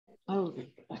Oh.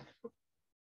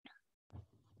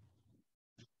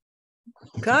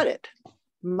 Got it.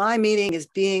 My meeting is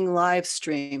being live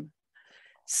streamed.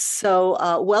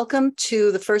 So welcome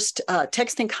to the first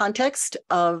text in context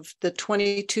of the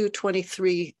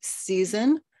 22-23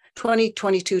 season,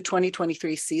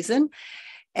 2022-2023 season.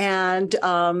 And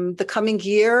the coming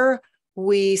year,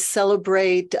 we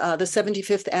celebrate the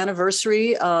 75th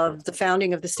anniversary of the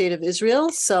founding of the State of Israel.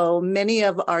 So many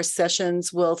of our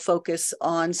sessions will focus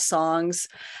on songs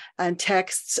and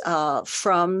texts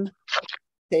from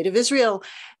State of Israel,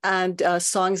 and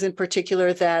songs in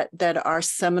particular that are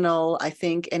seminal, I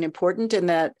think, and important, and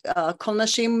that Kol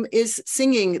Nashim is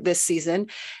singing this season.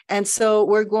 And so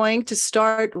we're going to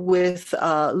start with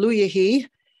Leah Yehi,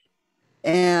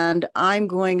 and I'm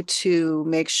going to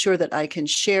make sure that I can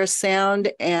share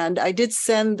sound. And I did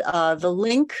send the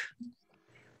link,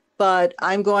 but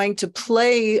I'm going to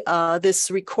play this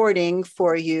recording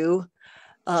for you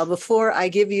before I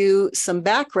give you some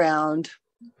background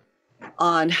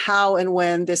on how and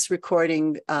when this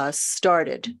recording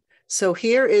started. So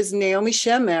here is Naomi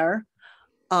Shemer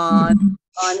on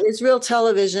Israel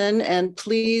television, and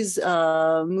please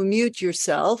mute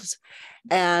yourselves.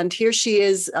 And here she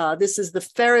is. This is the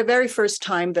very, very first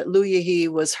time that Leah Yehi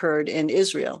was heard in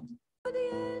Israel.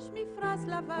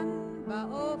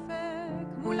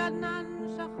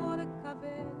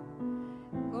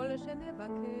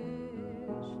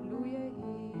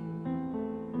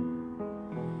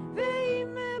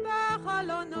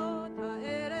 חלונות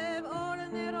הערב אור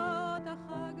נרות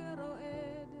החג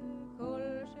רועד כל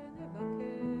שנבקש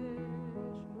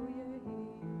לו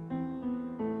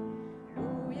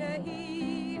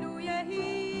יהי לו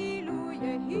יהי לו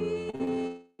יהי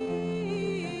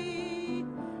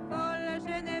כל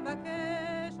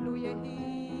שנבקש לו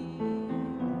יהי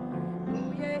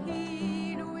לו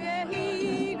יהי לו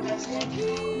יהי לו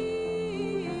יהי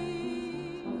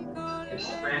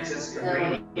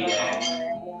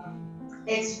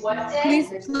It's what day?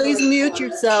 Please mute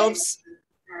yourselves.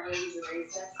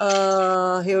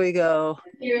 Here we go.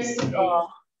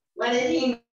 When did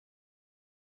he?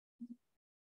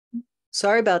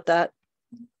 Sorry about that.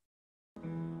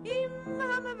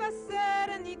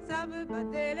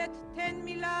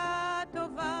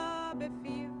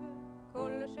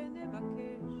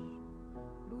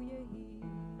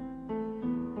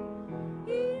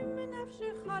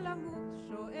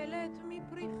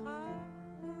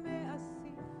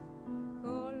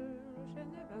 כל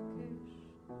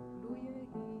שנבקש לו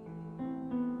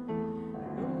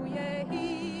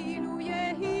יהי לו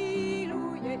יהי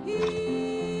לו יהי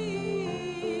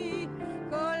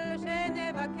כל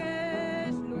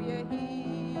שנבקש לו יהי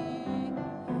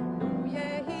לו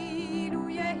יהי לו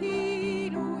יהי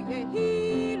לו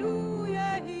יהי לו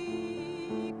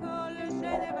יהי כל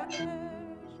שנבקש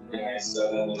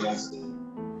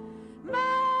מה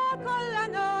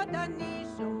קולנות אני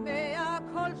שומע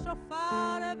כל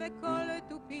שופר וכל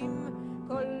תופים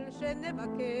כל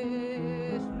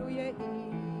שנבקש לו יהי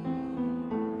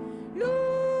לו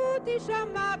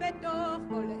תשמע בתוך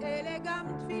כל אלה גם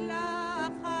תפילה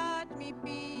אחת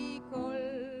מפי כל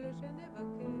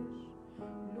שנבקש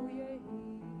לו יהי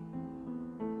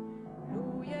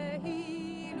לו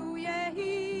יהי לו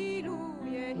יהי לו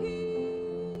יהי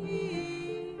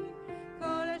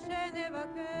כל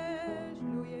שנבקש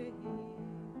לו יהי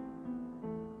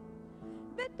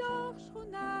בתוך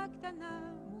שכונה קטנה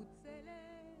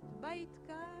מוצלת בית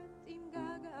קט עם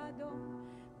גג אדום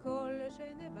כל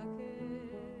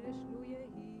שנבקש לו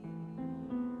יהי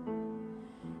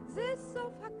זה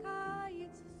סוף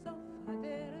הקיץ סוף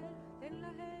הדרך תן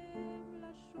להם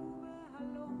לשוב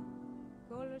הלום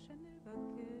כל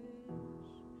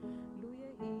שנבקש לו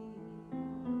יהי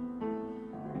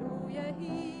לו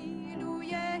יהי לו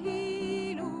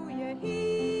יהי לו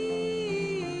יהי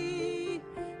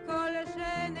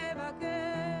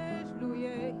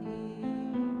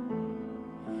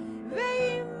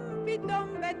פתאום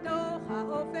בתוך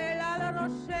האופל על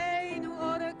ראשנו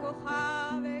אור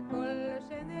כוכב וכל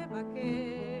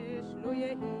שנבקש לו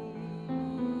יהי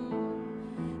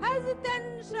אז תן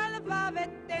שלווה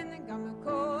ותן גם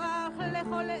כוח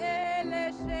לכל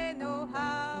אלה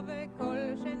שנאהב וכל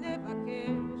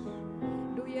שנבקש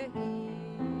לו יהי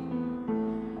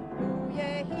לו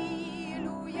יהי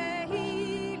לו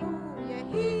יהי לו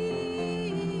יהי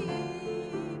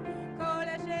כל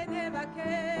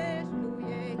שנבקש לו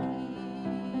יהי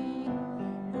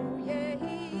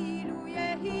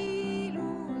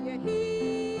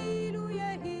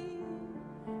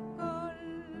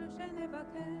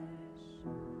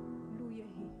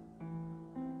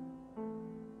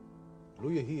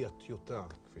לו יהי הטיוטה,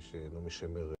 כפי שנעמי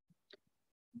שמר.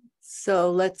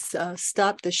 So let's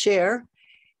stop the share.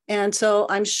 And so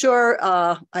I'm sure,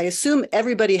 I assume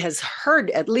everybody has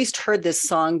at least heard this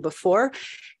song before.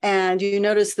 And you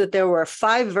notice that there were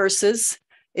 5 verses.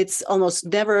 It's almost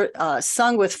never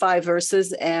sung with 5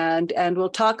 verses, and we'll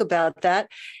talk about that.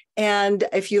 And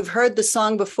if you've heard the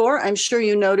song before, I'm sure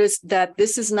you noticed that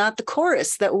this is not the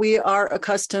chorus that we are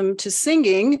accustomed to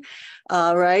singing,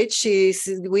 right?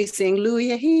 We sing, Lu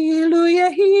Yehi, Lu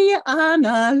Yehi,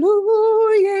 Ana, Lu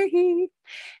Yehi.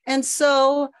 And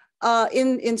so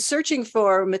in searching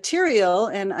for material,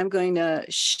 and I'm going to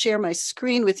share my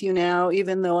screen with you now,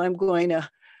 even though I'm going to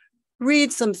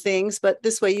read some things, but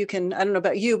this way you can, I don't know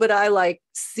about you, but I like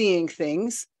seeing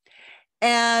things.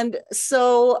 And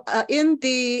so in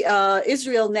the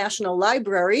Israel National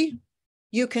Library,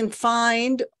 you can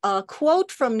find a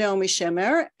quote from Naomi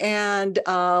Shemer. And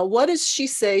what does she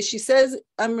say? She says,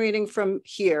 I'm reading from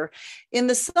here. In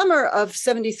the summer of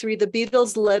 '73, the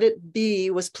Beatles' Let It Be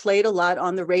was played a lot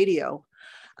on the radio.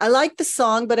 I liked the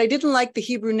song, but I didn't like the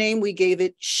Hebrew name we gave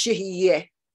it, Shehi,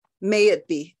 may it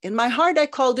be. In my heart, I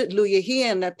called it Lu Yehi,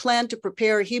 and I planned to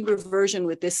prepare a Hebrew version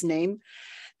with this name.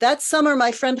 That summer,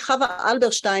 my friend Chava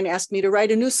Alberstein asked me to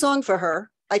write a new song for her.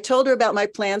 I told her about my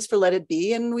plans for Let It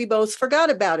Be, and we both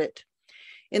forgot about it.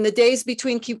 In the days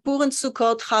between Kippur and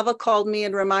Sukkot, Chava called me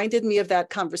and reminded me of that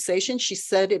conversation. She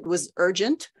said it was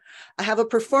urgent. I have a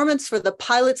performance for the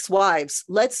Pilot's Wives.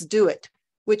 Let's do it.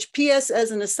 Which, P.S., as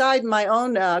an aside, my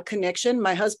own connection,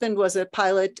 my husband was a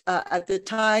pilot at the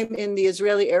time in the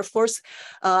Israeli Air Force,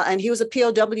 and he was a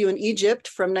POW in Egypt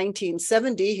from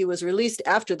 1970. He was released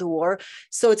after the war.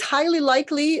 So it's highly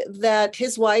likely that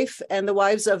his wife and the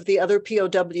wives of the other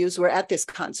POWs were at this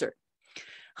concert.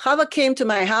 Chava came to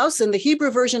my house, and the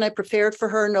Hebrew version I prepared for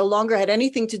her no longer had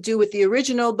anything to do with the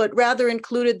original, but rather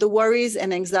included the worries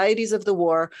and anxieties of the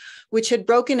war, which had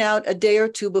broken out a day or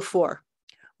 2 before.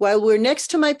 While we're next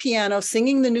to my piano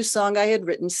singing the new song I had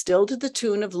written, still to the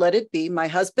tune of Let It Be, my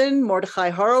husband, Mordechai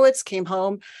Horowitz, came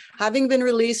home, having been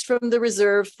released from the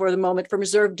reserve from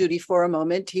reserve duty for a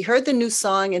moment. He heard the new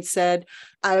song and said,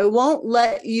 I won't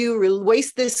let you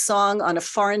waste this song on a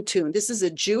foreign tune. This is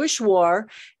a Jewish war,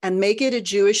 and make it a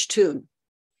Jewish tune.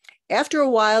 After a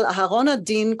while, Aharon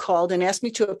Adin called and asked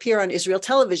me to appear on Israel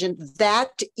television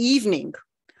that evening.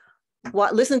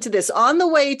 Listen to this. On the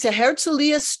way to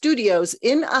Herzliya Studios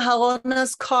in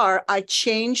Aharona's car, I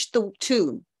changed the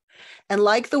tune. And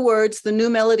like the words, the new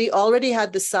melody already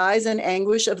had the size and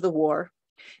anguish of the war.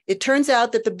 It turns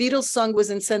out that the Beatles song was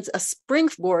in a sense a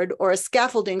springboard or a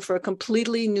scaffolding for a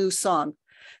completely new song.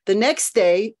 The next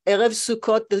day, Erev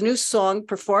Sukkot, the new song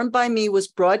performed by me was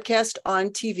broadcast on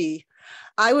TV.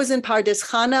 I was in Pardes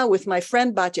Chana with my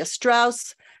friend Batya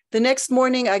Strauss. The next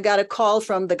morning, I got a call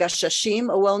from the Gashashim,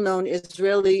 a well-known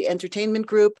Israeli entertainment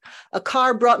group. A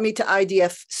car brought me to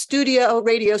IDF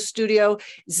radio studio.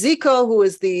 Zico, who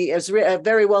is the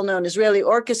very well-known Israeli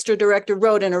orchestra director,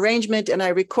 wrote an arrangement, and I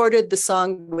recorded the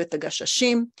song with the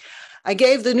Gashashim. I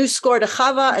gave the new score to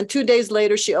Chava, and 2 days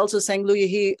later, she also sang Lu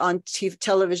Yehi on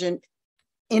television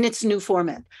in its new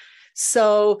format.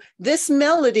 So this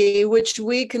melody, which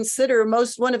we consider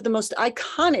one of the most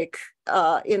iconic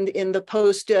in the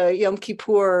post Yom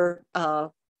Kippur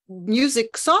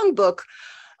music songbook,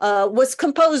 was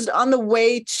composed on the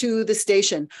way to the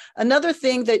station. Another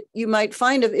thing that you might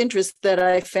find of interest that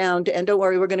I found, and don't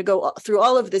worry, we're going to go through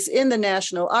all of this in the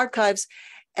National Archives.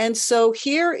 And so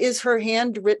here is her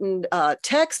handwritten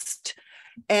text,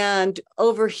 and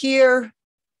over here,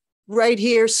 right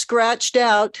here, scratched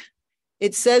out,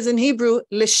 it says in Hebrew,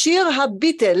 Leshir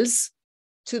ha-Beatles,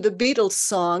 to the Beatles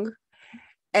song,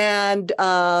 and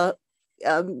Girsa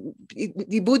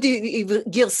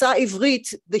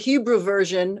Ivrit, the Hebrew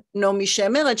version, Naomi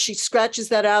Shemer, and she scratches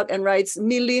that out and writes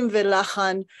Milim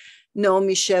velachan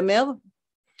Naomi Shemer.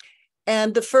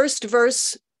 And the first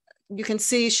verse, you can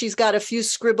see she's got a few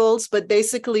scribbles, but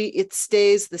basically it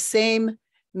stays the same.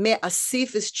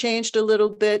 Me'asif is changed a little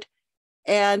bit.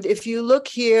 And if you look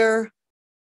here,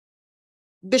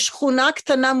 Bishchuna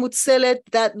Ktana Mutzelet,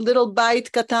 that little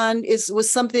bait katan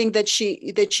was something that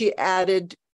she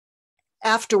added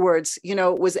afterwards. You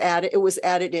know, it was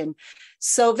added in.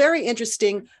 So very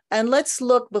interesting. And let's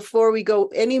look, before we go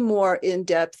any more in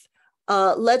depth,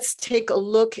 let's take a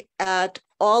look at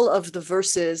all of the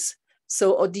verses.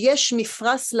 So Od yesh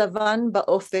mifras lavan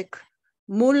ba'ofek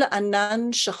mul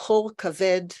anan shachor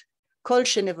kaved kol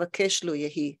shenevakesh lo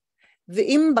yehi.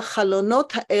 ואם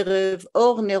בחלונות הערב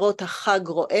אור נרות החג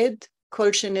רועד,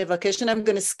 כל שנבקש, and I'm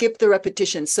going to skip the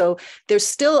repetition. So there's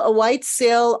still a white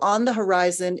sail on the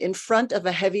horizon in front of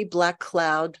a heavy black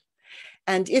cloud.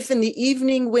 And if in the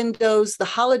evening windows, the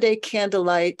holiday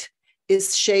candlelight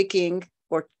is shaking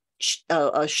or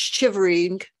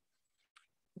shivering.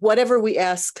 Whatever we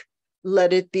ask,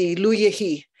 let it be. Lu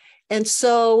Yehi. And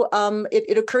so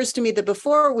it occurs to me that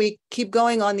before we keep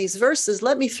going on these verses,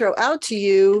 let me throw out to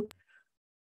you,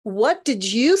 what did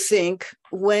you think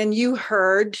when you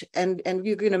heard, and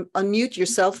you're going to unmute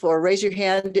yourself or raise your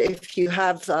hand if you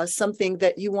have something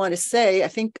that you want to say. I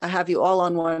think I have you all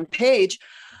on one page.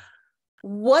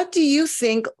 What do you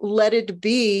think let it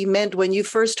be meant when you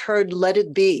first heard let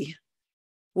it be?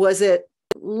 Was it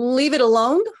leave it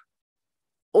alone?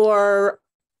 Or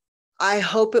I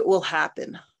hope it will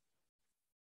happen?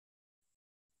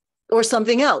 Or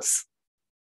something else?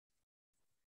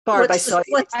 Barb, What's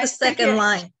the second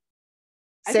line?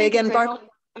 Say again, Barb.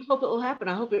 I hope it will happen.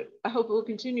 I hope it will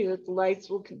continue. That the lights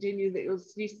will continue. That you'll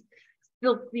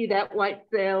still see that white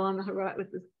sail on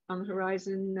the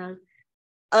horizon. No.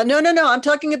 I'm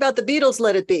talking about the Beatles.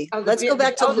 Let it be. Let's go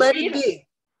back to Let It Be.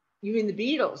 You mean the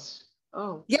Beatles?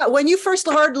 Oh, yeah. When you first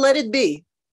heard Let It Be,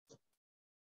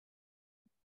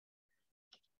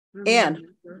 Anne.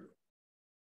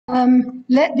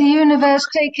 Let the universe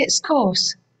take its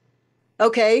course.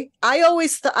 Okay, I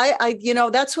always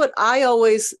that's what I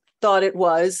always thought it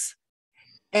was,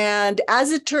 and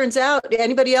as it turns out,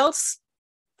 anybody else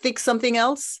think something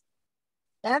else?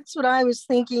 That's what I was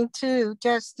thinking too.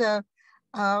 Just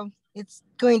it's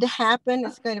going to happen.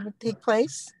 It's going to take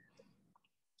place.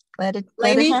 Let it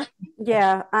happen.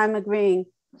 Yeah, I'm agreeing.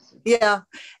 Yeah,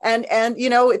 and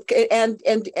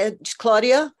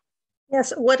Claudia.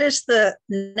 Yes. What is the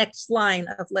next line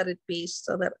of "Let It Be"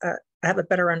 so that I have a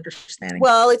better understanding?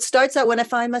 Well, it starts out, when I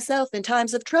find myself in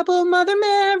times of trouble, Mother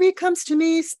Mary comes to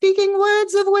me, speaking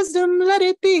words of wisdom. Let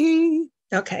it be.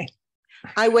 Okay.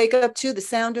 I wake up to the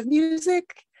sound of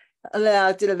music.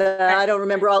 I don't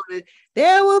remember all of it.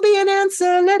 There will be an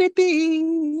answer. Let it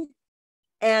be.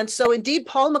 And so, indeed,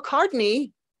 Paul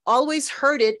McCartney always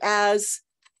heard it as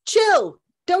chill.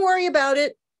 Don't worry about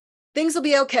it. Things will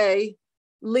be okay.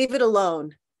 Leave it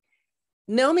alone.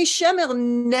 Naomi Shemer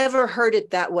never heard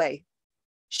it that way.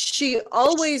 She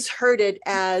always heard it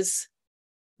as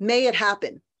may it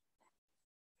happen.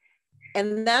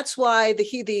 And that's why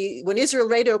when Israel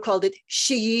Radio called it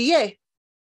Shiyeh.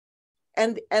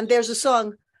 And there's a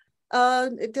song,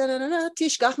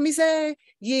 Tishkach mizeh,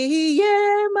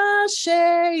 yiyeh ma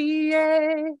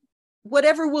sheyeh.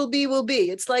 Whatever will be, will be.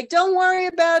 It's like, don't worry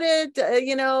about it.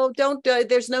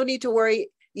 There's no need to worry.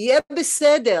 Yeh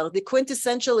beseder, the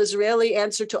quintessential Israeli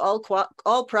answer to all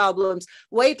problems.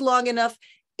 Wait long enough,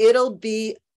 it'll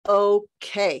be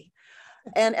okay.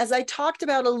 And as I talked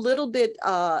about a little bit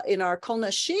in our Kol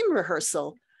Nashim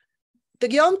rehearsal, the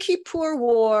Yom Kippur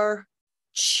War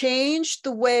changed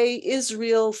the way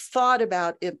Israel thought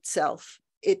about itself.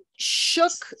 It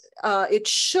shook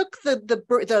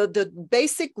the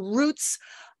basic roots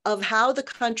of how the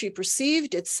country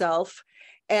perceived itself.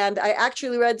 And I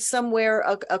actually read somewhere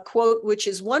a quote which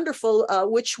is wonderful,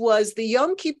 which was the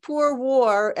Yom Kippur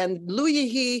War and Lu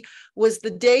Yehi was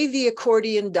the day the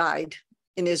accordion died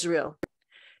in Israel.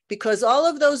 Because all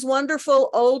of those wonderful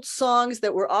old songs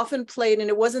that were often played, and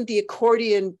it wasn't the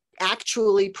accordion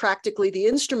actually practically the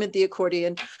instrument, the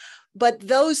accordion, but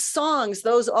those songs,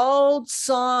 those old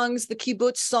songs, the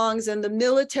kibbutz songs and the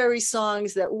military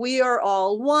songs that we are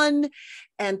all one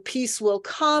and peace will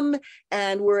come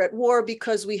and we're at war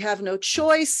because we have no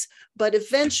choice, but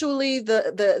eventually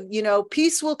the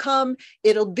peace will come.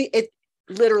 It will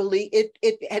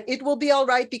be all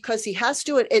right because it has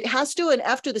to, and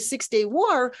after the 6-day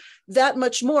war, that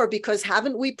much more, because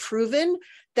haven't we proven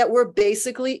that we're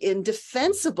basically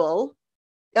indefensible,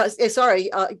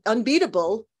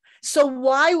 unbeatable? So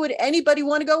why would anybody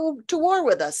want to go to war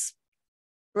with us,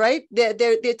 right?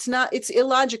 It's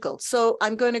illogical. So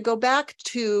I'm going to go back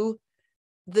to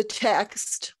the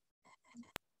text.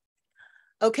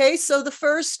 Okay, so the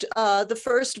first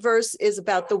verse is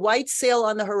about the white sail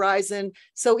on the horizon.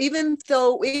 So even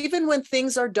when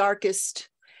things are darkest,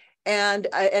 and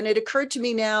it occurred to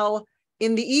me now,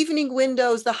 in the evening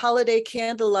windows, the holiday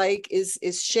candlelight is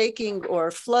shaking or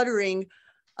fluttering.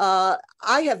 I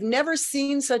have never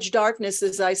seen such darkness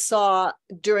as I saw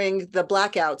during the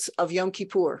blackouts of Yom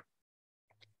Kippur.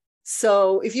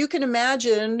 So if you can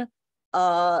imagine,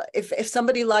 if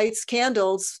somebody lights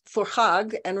candles for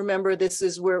Chag, and remember this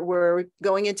is where we're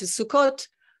going into Sukkot,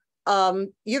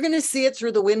 you're going to see it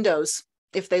through the windows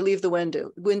if they leave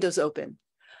the windows open.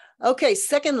 Okay,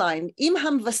 second line. Im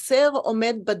hamvaser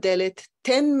omed badelet,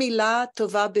 ten milah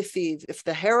tova befiv. If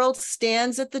the herald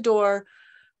stands at the door,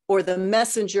 or the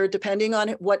messenger, depending on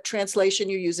what translation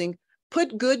you're using,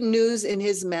 put good news in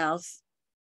his mouth.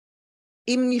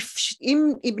 אם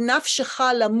נפשך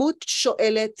למות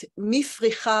שואלת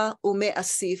מפריחה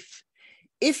ומאסיף.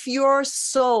 If your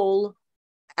soul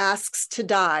asks to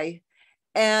die,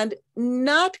 and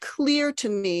not clear to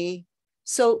me,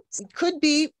 so it could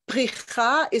be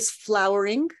pricha is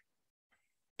flowering,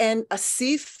 and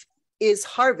asif is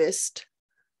harvest,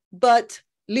 but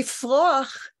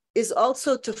lifroach is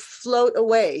also to float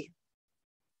away.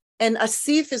 And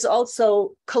asif is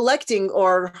also collecting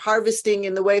or harvesting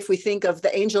in the way if we think of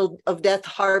the angel of death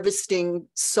harvesting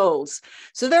souls.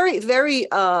 So very, very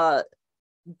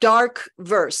dark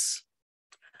verse.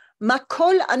 Ma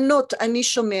kol anot ani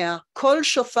shomea, kol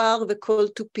shofar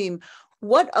v'kol tupim.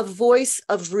 What a voice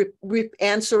of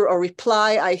answer or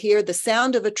reply I hear, the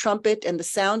sound of a trumpet and the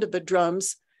sound of the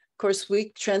drums. Of course, we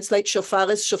translate shofar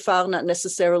as shofar, not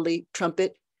necessarily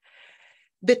trumpet.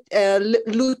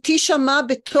 Luti shama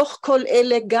betoch kol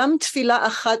ele gam tefila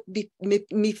achat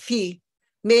mifi.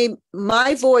 May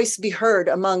my voice be heard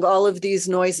among all of these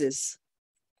noises.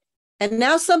 And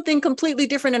now something completely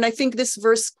different, and I think this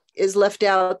verse is left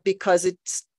out because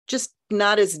it's just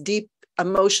not as deep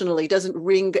emotionally, doesn't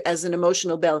ring as an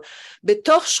emotional bell.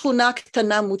 Betoch shchuna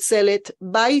ktana mutzelet,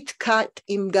 bait kat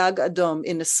im gag adom.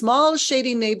 In a small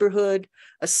shady neighborhood,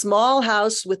 a small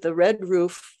house with a red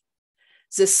roof.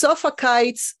 Ze sof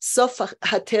hakaitz, sof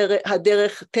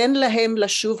haderech, ten lahem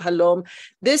lashuv halom.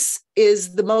 This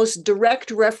is the most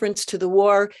direct reference to the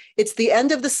war. It's the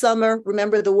end of the summer.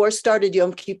 Remember, the war started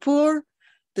Yom Kippur.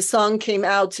 The song came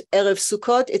out Erev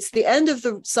Sukkot. It's the end of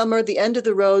the summer, the end of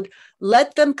the road.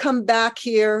 Let them come back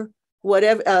here,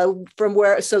 whatever from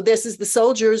where. So this is the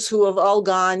soldiers who have all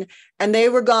gone, and they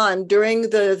were gone during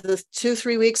the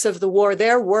 2-3 weeks of the war.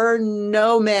 There were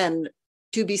no men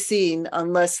to be seen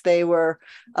unless they were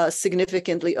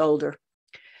significantly older.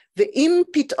 Ve'im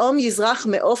pitom yizrach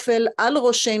me'ofel al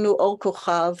roshenu or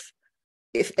kochav.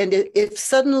 If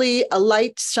suddenly a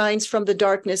light shines from the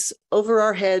darkness over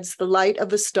our heads, the light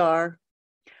of a star,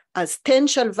 as ten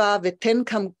shalva ve'ten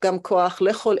gam koach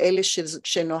lechol ele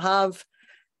shenohav.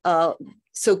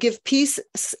 So give peace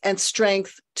and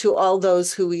strength to all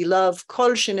those who we love.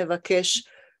 Kol shenevakesh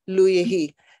lu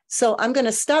yehi. So I'm going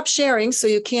to stop sharing so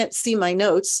you can't see my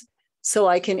notes, so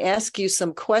I can ask you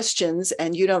some questions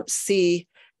and you don't see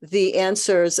the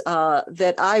answers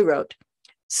that I wrote.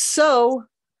 So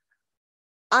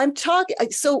I'm talking,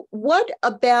 so what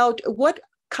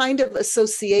kind of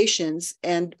associations,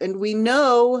 and we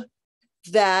know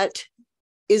that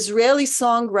Israeli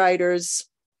songwriters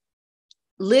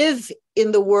live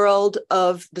in the world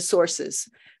of the sources.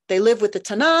 They live with the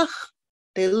Tanakh,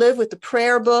 they live with the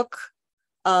prayer book.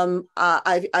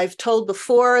 I've told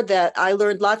before that I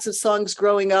learned lots of songs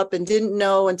growing up and didn't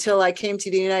know until I came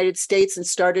to the United States and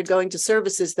started going to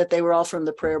services that they were all from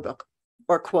the prayer book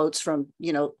or quotes from,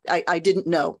 I didn't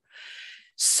know.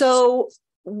 So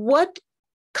what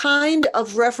kind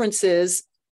of references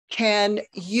can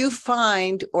you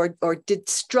find or did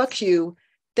struck you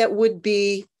that would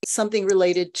be something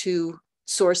related to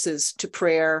sources, to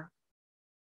prayer?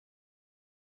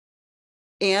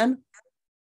 Anne?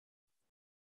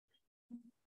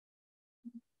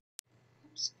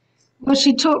 Well,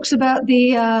 she talks about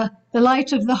the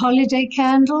light of the holiday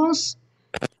candles,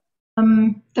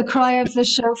 the cry of the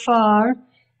shofar,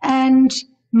 and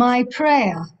my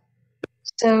prayer.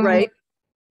 So right.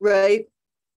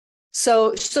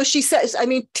 So she says,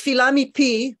 tefillah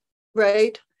mipi,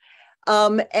 right?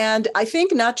 And I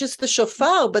think not just the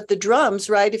shofar, but the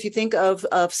drums, right? If you think of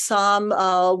Psalm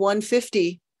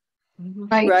 150,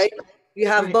 right? You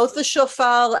have both the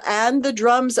shofar and the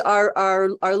drums are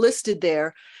listed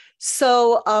there.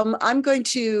 So I'm going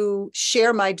to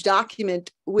share my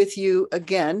document with you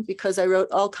again because I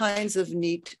wrote all kinds of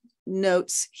neat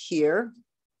notes here.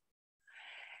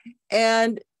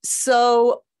 And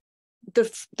so the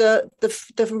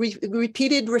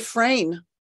repeated refrain,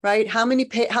 right? How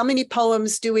many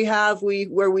poems do we have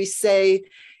where we say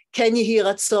Ken Yehi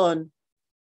Ratzon,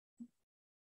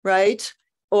 right?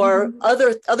 Or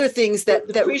other things that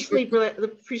the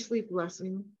priestly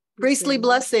blessing. Priestly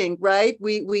blessing, right?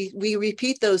 We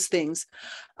repeat those things.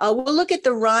 We'll look at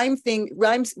the rhymes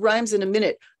in a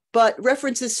minute, but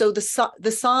references. So the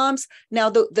Psalms.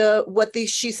 Now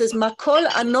she says, "Ma kol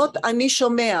anot ani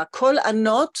shomea." Kol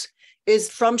anot is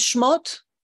from Shmot,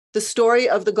 the story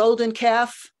of the golden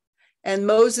calf, and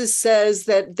Moses says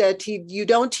that you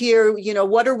don't hear.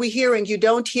 What are we hearing? You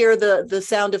don't hear the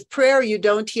sound of prayer. You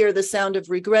don't hear the sound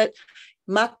of regret.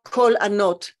 Ma kol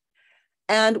anot.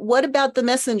 And what about the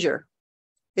messenger?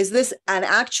 Is this an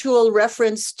actual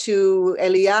reference to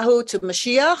Eliyahu, to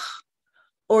Mashiach?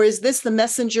 Or is this the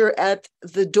messenger at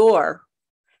the door?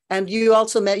 And you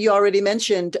already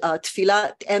mentioned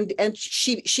tefillah, and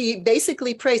she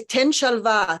basically prays ten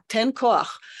shalva, ten koach.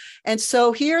 And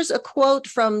so here's a quote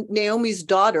from Naomi's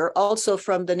daughter, also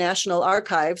from the National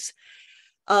Archives.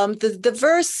 The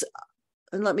verse,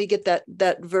 and let me get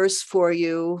that verse for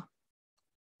you.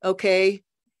 Okay.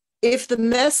 If the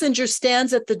messenger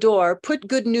stands at the door, put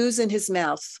good news in his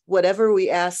mouth. Whatever we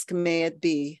ask, may it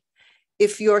be.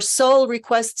 If your soul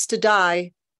requests to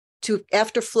die,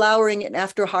 after flowering and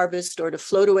after harvest, or to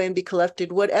float away and be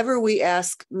collected, whatever we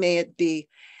ask, may it be.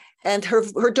 And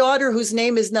her daughter, whose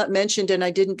name is not mentioned and I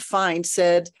didn't find,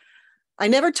 said, I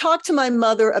never talked to my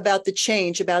mother about the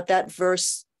change, about that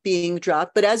verse being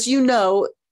dropped. But as you know,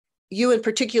 you in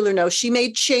particular know, she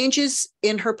made changes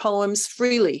in her poems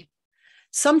freely.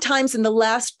 Sometimes in the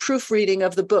last proofreading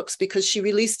of the books, because she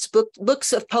released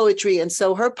books of poetry. And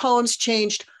so her poems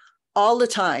changed all the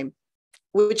time,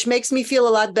 which makes me feel a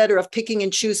lot better of picking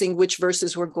and choosing which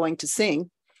verses we're going to sing.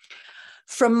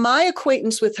 From my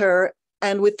acquaintance with her,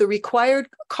 and with the required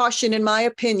caution, in my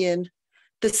opinion,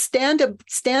 the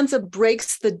stanza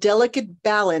breaks the delicate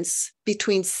balance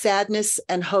between sadness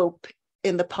and hope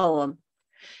in the poem.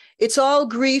 It's all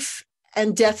grief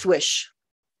and death wish.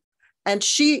 And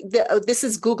this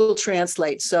is Google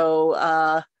Translate.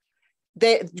 So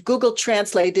Google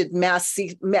translated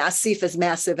massif as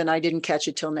massive, and I didn't catch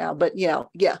it till now, but yeah.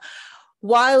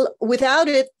 While without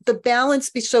it, the balance,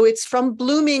 so it's from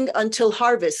blooming until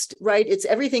harvest, right?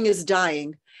 Everything is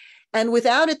dying. And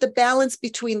without it, the balance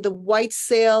between the white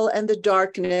sail and the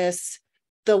darkness,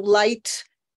 the light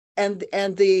and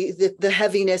the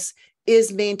heaviness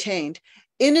is maintained.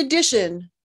 In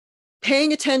addition,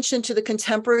 paying attention to the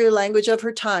contemporary language of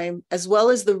her time, as well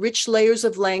as the rich layers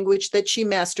of language that she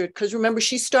mastered, because remember,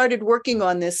 she started working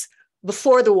on this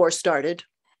before the war started.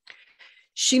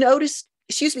 She noticed,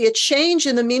 a change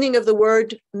in the meaning of the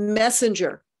word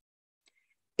messenger.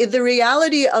 In the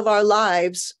reality of our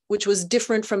lives, which was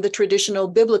different from the traditional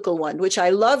biblical one, which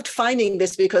I loved finding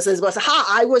this because it was,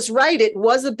 I was right, it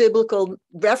was a biblical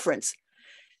reference.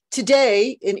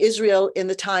 Today in Israel, in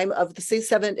the time of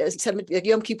the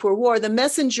Yom Kippur War, the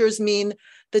messengers mean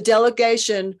the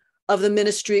delegation of the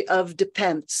Ministry of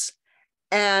Defense.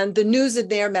 And the news in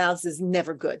their mouths is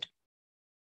never good.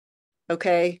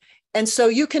 Okay. And so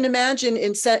you can imagine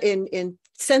in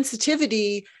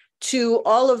sensitivity to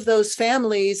all of those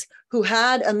families who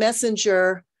had a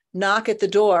messenger knock at the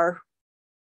door,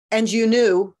 and you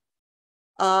knew.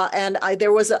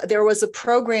 There was a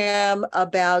program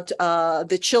about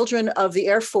the children of the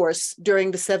Air Force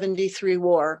during the 73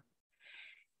 war,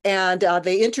 and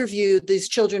they interviewed these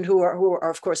children who are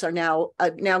of course are now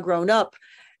grown up.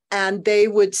 And they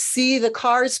would see the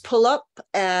cars pull up,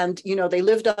 and they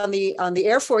lived on the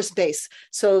Air Force base.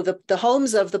 So the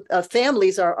homes of the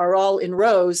families are all in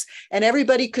rows, and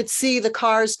everybody could see the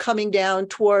cars coming down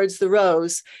towards the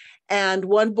rows. And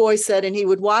one boy said, and he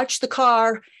would watch the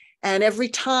car, and every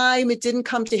time it didn't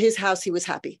come to his house, he was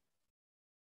happy.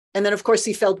 And then of course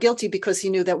he felt guilty because he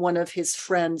knew that one of his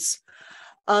friends.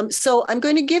 So I'm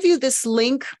going to give you this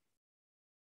link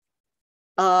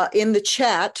in the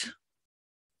chat.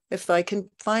 If I can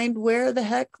find where the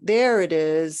heck, there it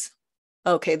is.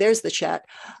 Okay, there's the chat.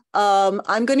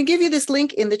 I'm going to give you this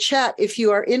link in the chat if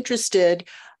you are interested.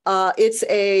 It's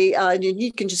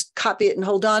you can just copy it and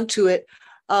hold on to it.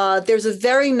 There's a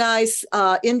very nice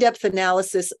in-depth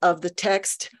analysis of the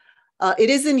text. It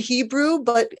is in Hebrew,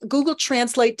 but Google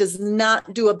Translate does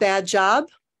not do a bad job.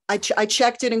 I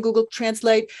checked it in Google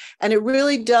Translate, and it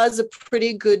really does a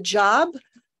pretty good job.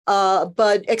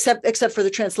 But except for the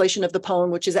translation of the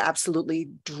poem, which is absolutely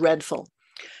dreadful.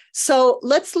 So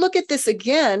let's look at this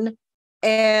again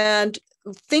and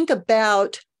think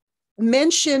about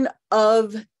mention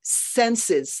of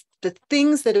senses, the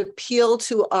things that appeal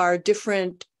to our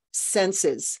different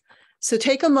senses. So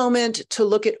take a moment to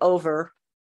look it over.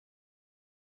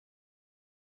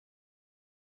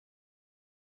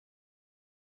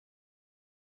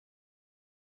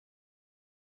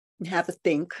 And have a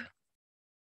think.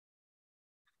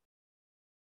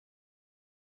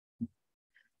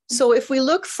 So if we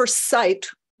look for sight,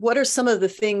 what are some of the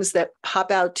things that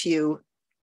pop out to you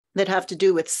that have to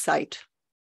do with sight?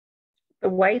 The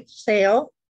white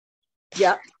sail.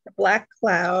 Yeah. The black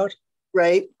cloud.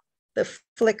 Right. The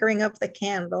flickering of the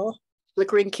candle.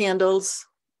 Flickering candles.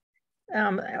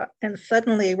 And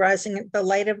suddenly rising the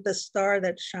light of the star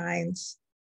that shines.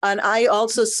 And I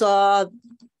also saw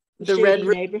the red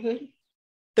neighborhood.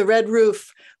 The red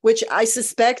roof, which I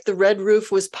suspect the red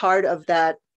roof was part of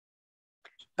that.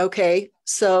 Okay,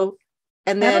 so,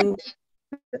 and then.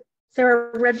 Is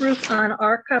there a red roof on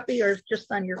our copy or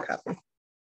just on your copy?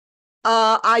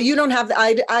 You don't have,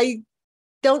 I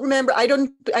don't remember. I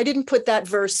didn't put that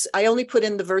verse. I only put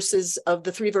in the verses of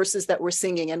the 3 verses that we're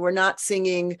singing, and we're not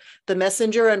singing the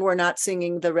messenger and we're not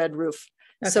singing the red roof.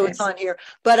 Okay. So it's on here,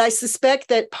 but I suspect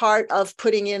that part of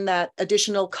putting in that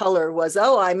additional color was,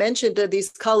 oh, I mentioned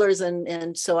these colors,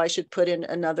 and so I should put in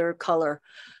another color.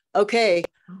 Okay.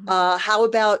 How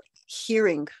about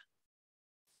hearing?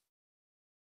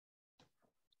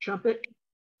 Trumpet.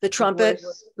 The trumpet.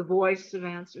 The voice of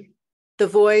answer. The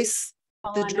voice.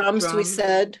 The drums, we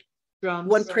said. Drums.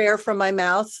 One prayer from my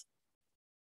mouth.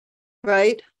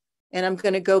 Right. And I'm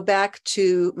going to go back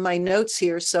to my notes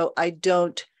here so I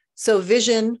don't. So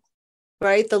vision,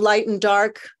 right? The light and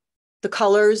dark, the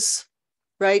colors,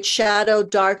 right? Shadow,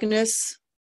 darkness.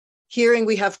 Hearing,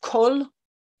 we have kol,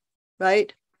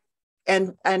 right?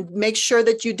 And make sure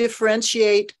that you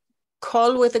differentiate.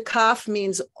 Kol with a kaf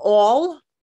means all,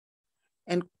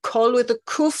 and kol with a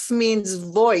kuf means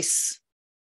voice.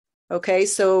 Okay,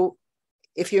 so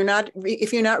if you're not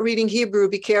reading Hebrew,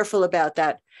 be careful about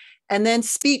that. And then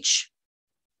speech,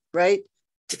 right?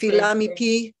 Tefillah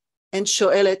mipi and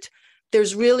shoelet.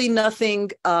 There's really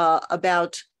nothing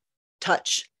about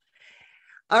touch.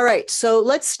 All right, so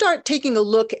let's start taking a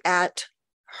look at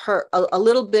her a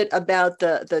little bit about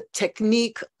the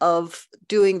technique of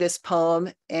doing this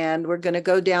poem, and we're going to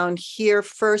go down here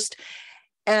first.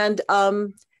 And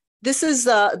this is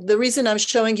the reason I'm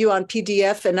showing you on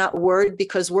PDF and not Word,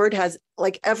 because Word has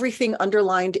like everything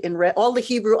underlined in red. All the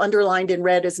Hebrew underlined in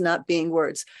red is not being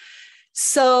words.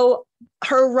 So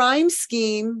her rhyme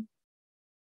scheme,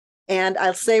 and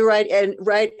I'll say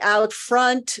right out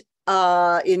front,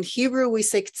 in Hebrew, we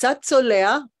say ktsat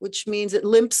tzolea, which means it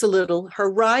limps a little. Her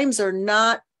rhymes are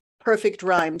not perfect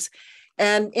rhymes.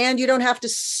 And you don't have to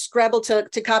scrabble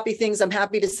to copy things. I'm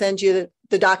happy to send you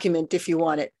the document if you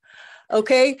want it.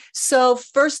 Okay, so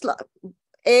first,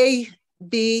 A,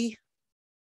 B,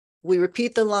 we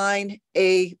repeat the line,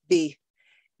 A, B.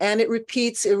 And it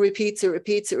repeats, it repeats, it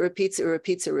repeats, it repeats, it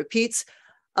repeats, it repeats.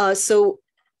 So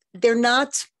they're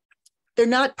not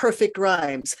perfect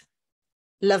rhymes.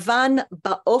 Lavan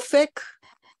ba'ofek,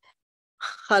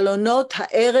 halonot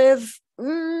ha'erev,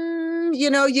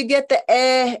 you get the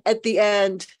at the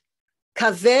end.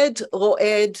 Kaved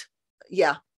ro'ed,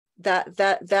 yeah,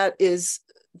 that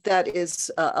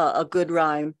is a good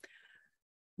rhyme.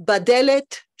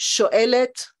 Badelet,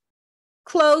 shoelet,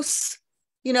 close,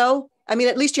 I mean,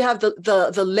 at least you have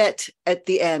the let at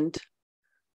the end.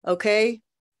 Okay.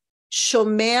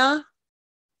 Shomea,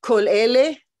 kol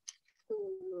ele.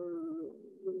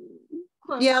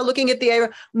 Yeah, looking at the area.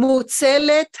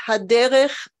 Mutzelet,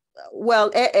 haderech,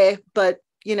 well, but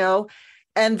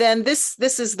and then this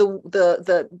is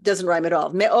the doesn't rhyme at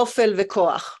all. Me'ofel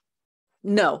vekoach.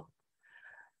 No.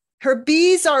 Her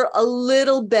B's are a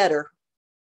little better.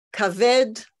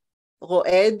 Kaved,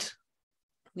 ro'ed,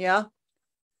 yeah.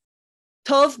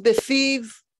 Tov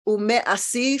befiv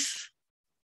ume'asif,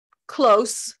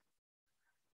 close.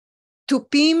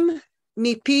 Tupim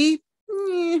mipi,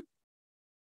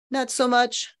 not so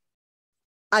much.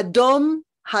 Adom,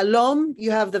 halom,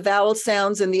 you have the vowel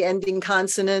sounds and the ending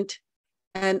consonant.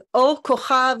 And o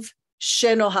kochav,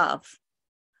 shenohav.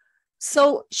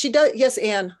 So she does, yes,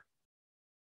 Anne.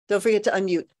 Don't forget to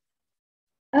unmute.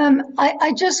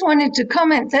 I just wanted to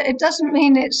comment that it doesn't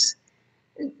mean it's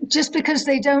just because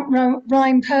they don't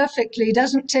rhyme perfectly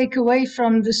doesn't take away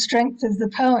from the strength of the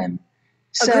poem.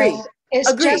 So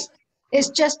Agree. It's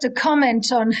just a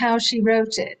comment on how she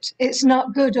wrote it. It's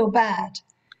not good or bad.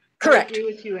 Correct. I agree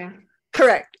with you, Anne.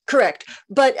 Correct.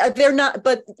 But they're not.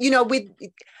 But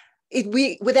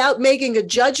we without making a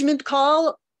judgment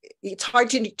call, it's hard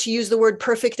to use the word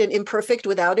perfect and imperfect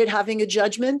without it having a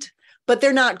judgment. But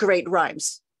they're not great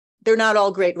rhymes. They're not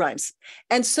all great rhymes.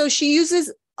 And so she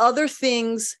uses other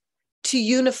things to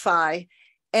unify.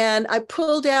 And I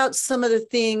pulled out some of the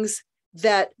things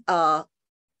that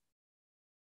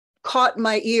caught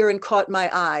my ear and caught my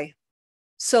eye.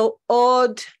 So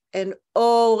od and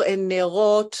or and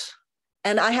nerot.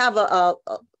 And I have a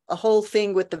whole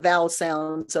thing with the vowel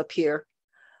sounds up here.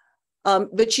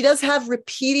 But she does have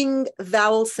repeating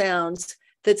vowel sounds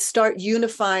that start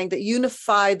unifying, that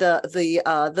unify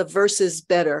the verses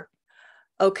better.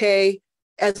 Okay,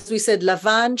 as we said,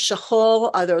 lavan, shachor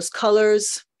are those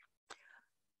colors.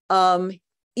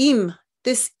 Im,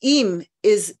 this im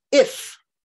is if.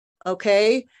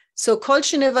 Okay, so kol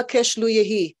shenevakesh lu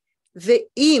yehi, the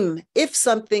im, if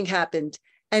something happened,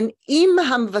 and im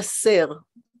hamvaser,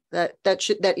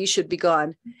 that e should be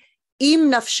gone.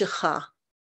 Im nafshecha,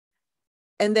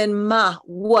 and then ma,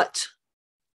 what?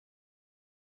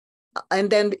 And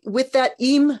then with that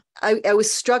im, I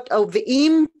was struck,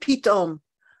 ve'im pitom,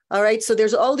 All right. So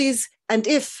there's all these and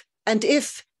if, and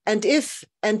if, and if,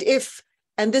 and if,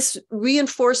 and this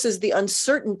reinforces the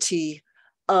uncertainty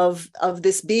of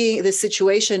this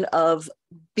situation of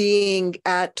being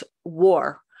at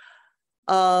war.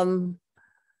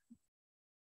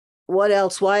 What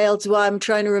else? Why else? Well, I'm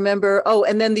trying to remember. Oh,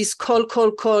 and then these kol,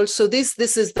 kol, kol. So this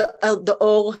is the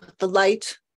or, the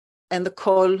light, and the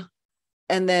kol,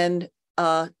 and then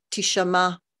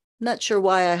tishama. Not sure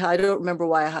why I don't remember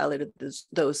why I highlighted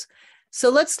those. So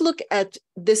let's look at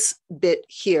this bit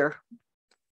here.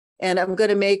 And I'm going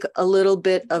to make a little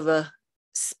bit of a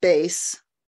space.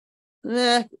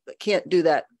 I can't do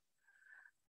that.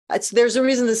 There's a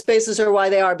reason the spaces are why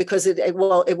they are, because it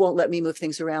won't let me move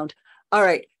things around. All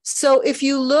right. So if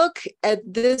you look at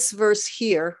this verse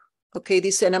here, okay,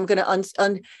 and I'm going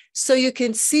to so you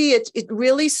can see it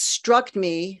really struck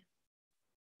me.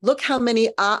 Look how many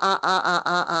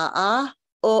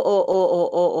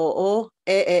o,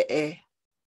 e.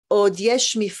 עוד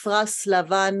יש מפרש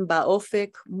לבן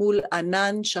באופק מול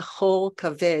ענן שחור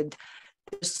כבד.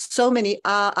 There's so many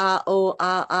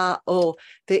o.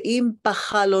 ואם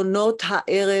בחלונות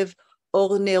הערב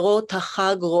אור נרות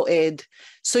החג רועד.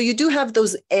 So you do have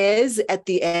those as at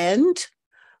the end,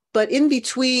 but in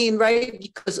between, right?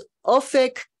 Because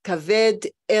אופק, כבד,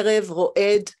 ערב,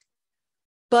 רועד.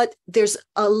 But there's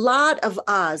a lot of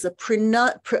as, a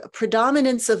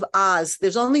predominance of as.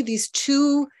 There's only these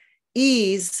two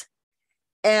E's.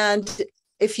 And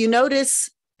if you notice,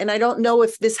 and I don't know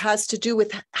if this has to do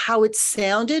with how it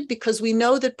sounded, because we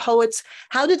know that poets,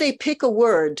 how do they pick a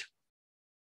word?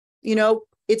 You know,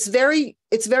 it's very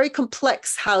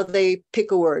complex how they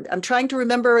pick a word. I'm trying to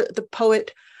remember the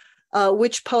poet,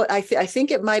 which poet, I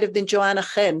think it might have been Joanna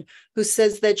Chen, who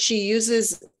says that she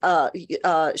uses a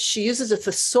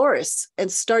thesaurus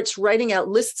and starts writing out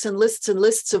lists and lists and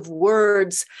lists of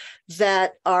words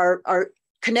that are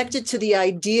connected to the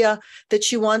idea that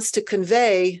she wants to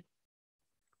convey,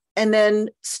 and then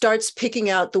starts picking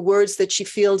out the words that she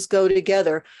feels go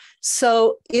together.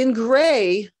 So in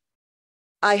gray,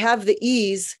 I have the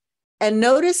E's, and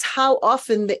notice how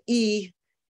often the E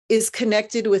is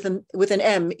connected with an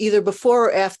M, either before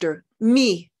or after.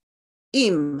 Me,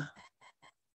 im,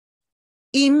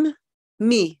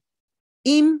 me,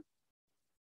 im,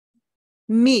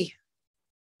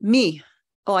 me.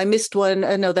 Oh, I missed one.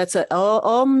 No, that's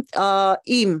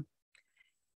im.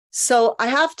 So I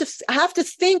have to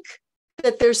think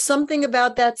that there's something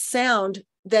about that sound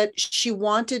that she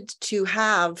wanted to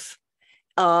have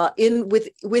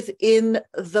within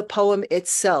the poem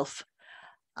itself.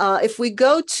 If we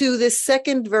go to this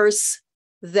second verse,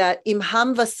 that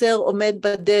imham vaser omed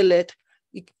badelet,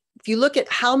 if you look at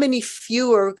how many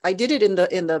fewer, I did it in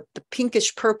the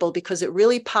pinkish purple because it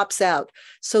really pops out.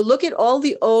 So look at all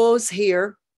the O's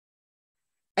here,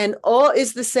 and O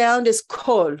is the sound is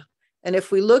kol. And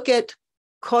if we look at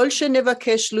kol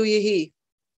shenevakesh lu yehi,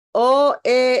 O,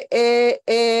 e,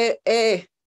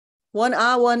 one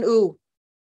A, one U.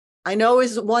 I know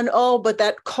is one O, but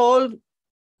that kol,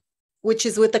 which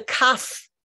is with a kaf,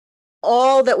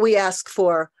 all that we ask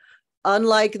for,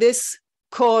 unlike this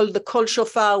kol, the kol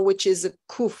shofar, which is a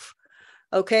kuf.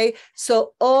 Okay,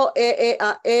 so o, e,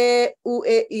 u,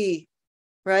 e,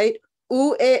 right?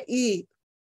 U, e.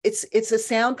 It's a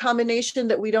sound combination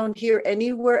that we don't hear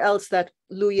anywhere else, that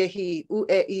lu yehi, u,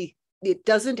 e. It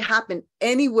doesn't happen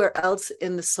anywhere else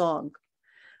in the song.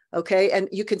 Okay, and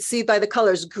you can see by the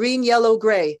colors, green, yellow,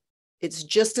 gray. It's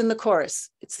just in the chorus.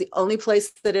 It's the only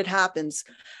place that it happens.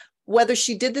 Whether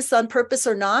she did this on purpose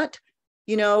or not,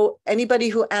 you know, anybody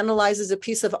who analyzes a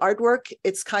piece of artwork,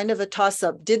 it's kind of a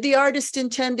toss-up. Did the artist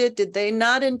intend it? Did they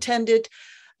not intend it?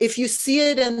 If you see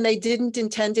it and they didn't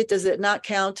intend it, does it not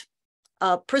count?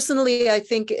 Personally, I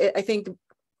think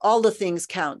all the things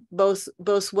count, both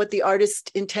what the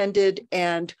artist intended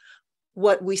and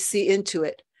what we see into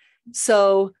it.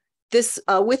 So this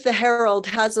with the herald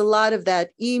has a lot of that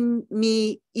im,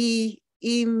 me,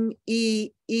 im,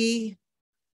 e.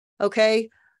 Okay,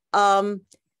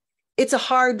 it's a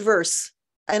hard verse,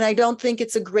 and I don't think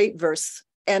it's a great verse.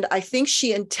 And I think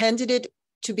she intended it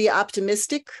to be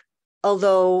optimistic,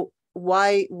 although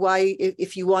why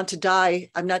if you want to die,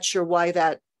 I'm not sure why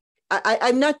that.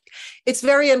 I'm not. It's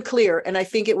very unclear, and I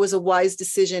think it was a wise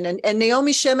decision. And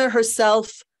Naomi Shemer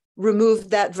herself removed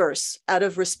that verse out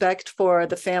of respect for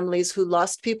the families who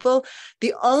lost people.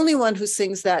 The only one who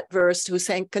sings that verse,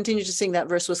 continued to sing that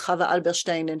verse, was Chava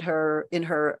Alberstein in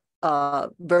her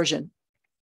version.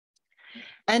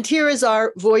 And here is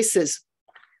our voices.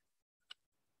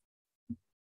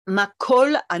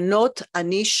 Makol anot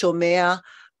ani shomea,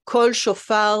 kol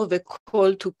shofar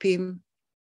vekol tupim.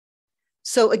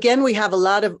 So again, we have a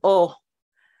lot of O.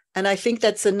 And I think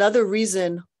that's another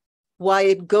reason why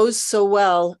it goes so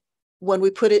well when we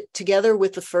put it together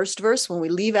with the first verse. When we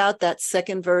leave out that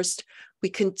second verse, we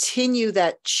continue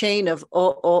that chain of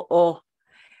oh,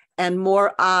 and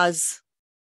more az.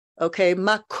 Okay,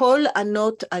 ma kol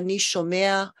anot ani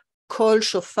shomea, kol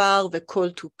shofar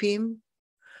ve'kol tupim,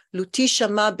 luti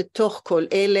shama betoch kol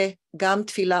ele, gam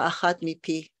tfila achat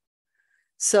mipi.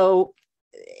 So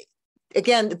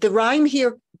again, the rhyme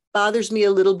here bothers me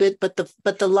a little bit, but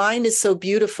the line is so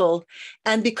beautiful.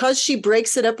 And because she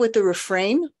breaks it up with the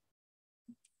refrain,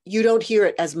 you don't hear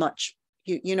it as much.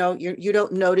 You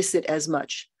don't notice it as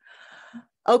much.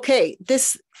 Okay,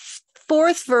 this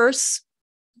fourth verse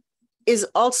is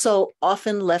also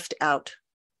often left out.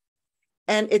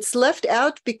 And it's left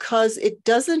out because it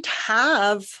doesn't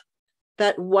have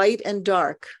that white and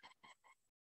dark.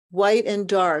 White and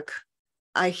dark.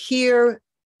 I hear,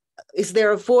 is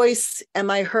there a voice?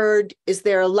 Am I heard? Is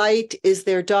there a light? Is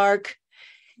there dark?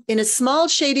 In a small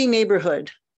shady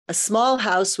neighborhood, a small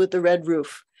house with a red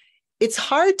roof, it's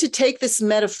hard to take this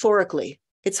metaphorically.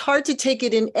 It's hard to take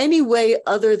it in any way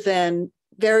other than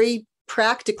very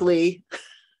practically.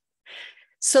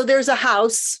 So there's a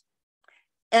house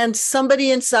and somebody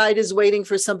inside is waiting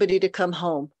for somebody to come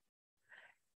home.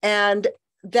 And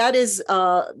that is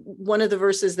one of the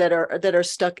verses that are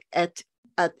stuck that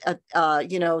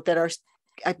are,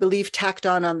 I believe, tacked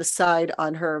on the side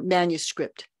on her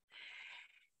manuscript.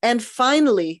 And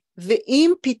finally,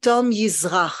 ve'im pitom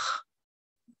yizrach.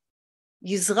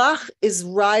 Yizrach is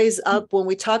rise up. When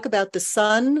we talk about the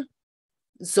sun,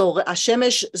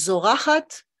 Hashemesh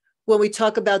zorachat. When we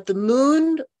talk about the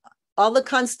moon, all the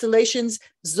constellations,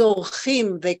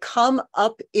 zorchim, they come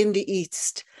up in the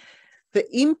east.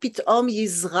 Ve'im pitom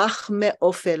yizrach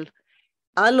me'ofel.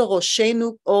 Al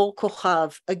roshenu or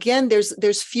kochav. Again,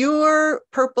 there's fewer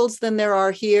purples than there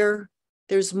are here.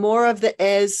 There's more of the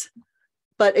ez.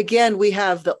 But again, we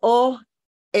have the o,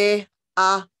 e,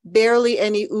 a, barely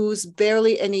any oo's,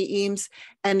 barely any eames,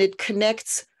 and it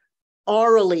connects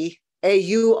orally,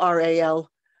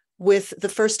 A-U-R-A-L, with the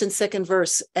first and second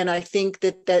verse. And I think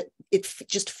that it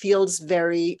just feels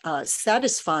very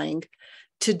satisfying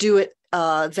to do it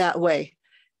that way.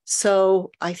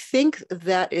 So I think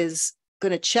that is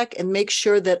going to check and make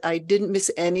sure that I didn't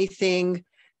miss anything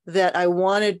that I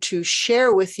wanted to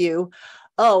share with you.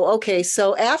 Oh, okay.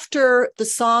 So after the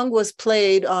song was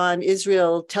played on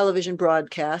Israel television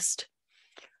broadcast,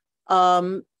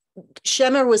 Shemer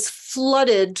was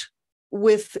flooded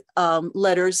with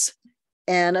letters.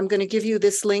 And I'm going to give you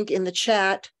this link in the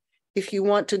chat. If you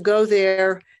want to go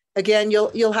there, again,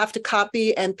 you'll have to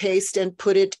copy and paste and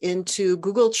put it into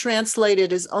Google Translate.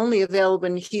 It is only available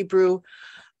in Hebrew.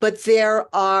 But there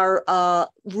are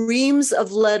reams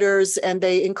of letters, and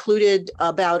they included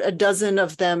about a dozen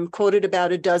of them, quoted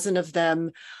about a dozen of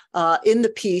them in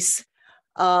the piece.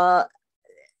 I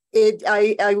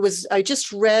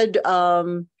just read,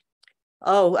 I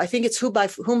think it's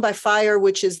Whom by Fire,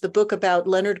 which is the book about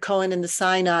Leonard Cohen and the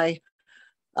Sinai.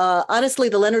 Honestly,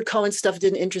 the Leonard Cohen stuff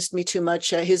didn't interest me too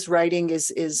much. His writing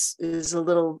is a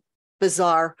little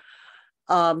bizarre.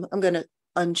 I'm going to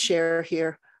unshare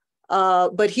here.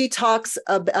 But he talks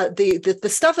about the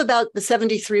stuff about the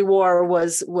 73 war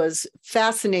was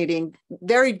fascinating,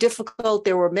 very difficult.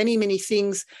 There were many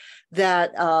things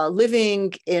that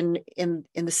living in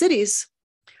the cities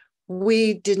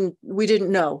we didn't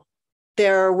know.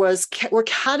 There were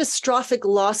catastrophic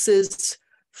losses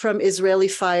from Israeli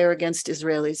fire against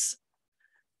Israelis.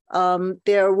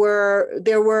 There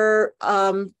were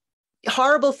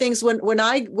horrible things. When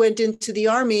I went into the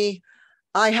army,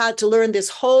 I had to learn this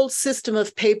whole system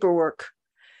of paperwork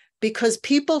because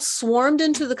people swarmed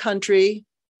into the country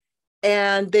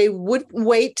and they wouldn't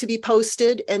wait to be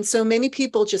posted. And so many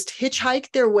people just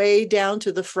hitchhiked their way down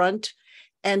to the front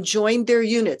and joined their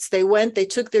units. They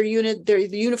took their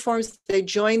uniforms, they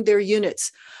joined their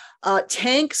units.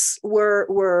 Tanks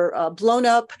were blown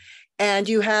up, and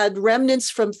you had remnants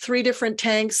from 3 different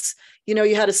tanks.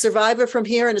 You had a survivor from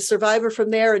here and a survivor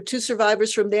from there and 2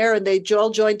 survivors from there, and they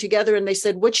all joined together and they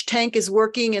said, which tank is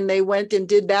working? And they went and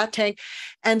did that tank.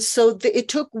 And so it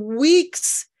took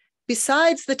weeks,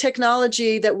 besides the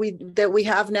technology that we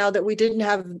have now that we didn't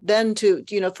have then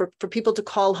for people to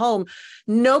call home.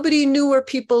 Nobody knew where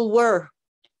people were.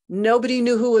 Nobody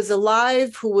knew who was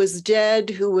alive, who was dead,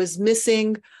 who was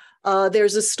missing.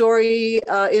 There's a story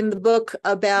in the book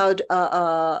about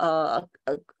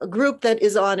a group that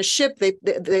is on a ship.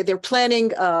 They're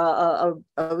planning a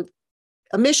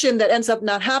mission that ends up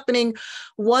not happening.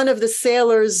 One of the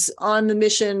sailors on the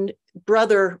mission,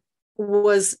 brother,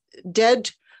 was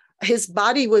dead. His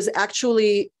body was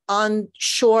actually on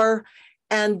shore,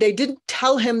 And they didn't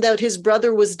tell him that his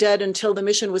brother was dead until the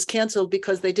mission was canceled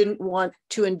because they didn't want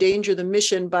to endanger the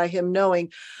mission by him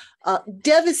knowing.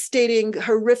 Devastating,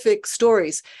 horrific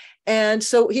stories. And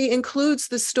so he includes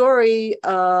the story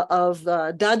of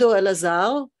Dado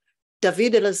Elazar,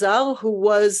 David Elazar, who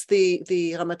was the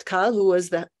Ramatkal, who was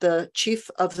the chief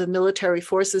of the military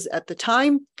forces at the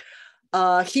time.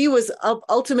 He was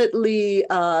ultimately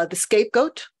the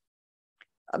scapegoat,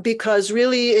 because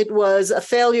really it was a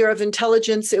failure of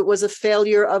intelligence. It was a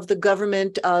failure of the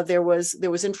government. There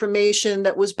was information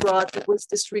that was brought that was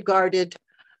disregarded.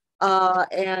 But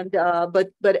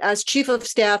as chief of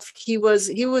staff, he was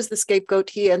the scapegoat.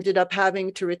 He ended up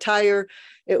having to retire.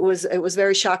 It was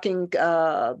very shocking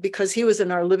because he was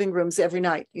in our living rooms every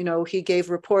night. You know, he gave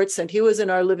reports and he was in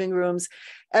our living rooms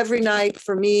every night.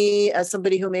 For me, as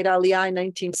somebody who made Aliyah in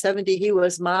 1970, he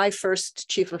was my first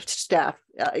chief of staff.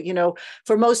 You know,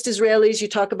 for most Israelis, you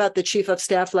talk about the chief of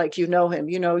staff like you know him.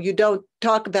 You know, you don't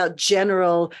talk about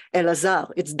General Elazar.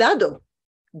 It's Dado.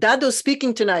 Dado's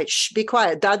speaking tonight. Shh, be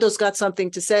quiet. Dado's got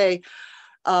something to say.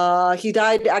 He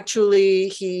died, actually,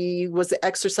 he was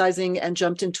exercising and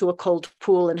jumped into a cold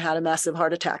pool and had a massive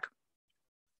heart attack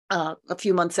a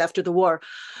few months after the war.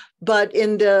 But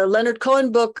in the Leonard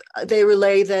Cohen book, they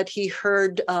relay that he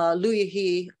heard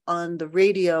Yehi on the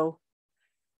radio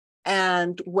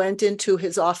and went into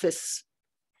his office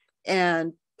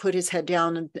and put his head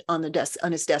down on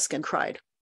his desk and cried.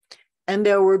 And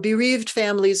there were bereaved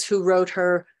families who wrote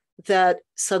her that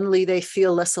suddenly they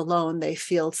feel less alone. They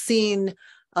feel seen.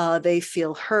 They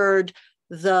feel heard.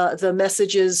 The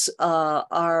messages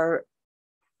are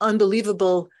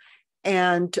unbelievable,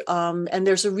 and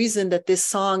there's a reason that this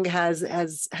song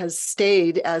has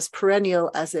stayed as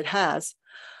perennial as it has.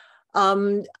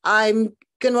 I'm going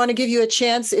to want to give you a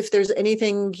chance if there's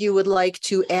anything you would like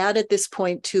to add at this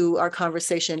point to our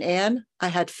conversation. Anne, I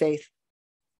had faith.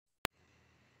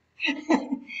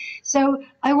 So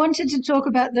I wanted to talk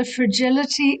about the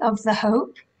fragility of the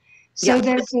hope. So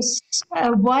there's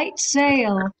a white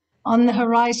sail on the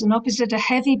horizon opposite a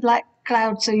heavy black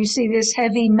cloud. So you see this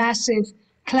heavy, massive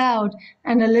cloud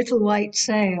and a little white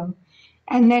sail.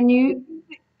 And then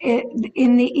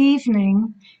in the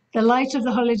evening, the light of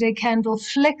the holiday candle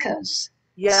flickers.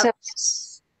 Yeah. So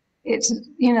it's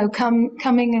you know,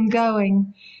 coming and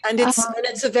going. And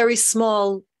it's a very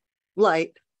small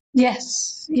light.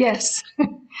 Yes.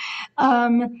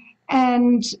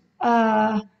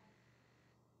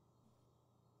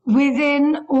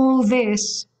 Within all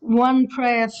this, one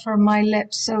prayer from my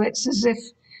lips. So it's as if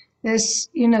there's,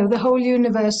 you know, the whole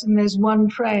universe and there's one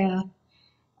prayer.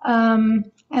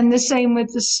 And the same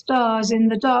with the stars in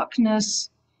the darkness,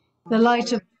 the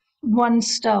light of one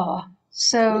star.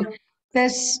 So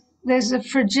there's a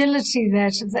fragility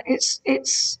there.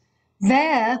 It's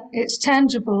there, it's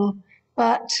tangible,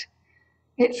 but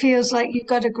it feels like you've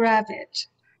got to grab it.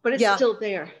 But it's still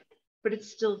there. But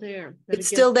it's still there. It's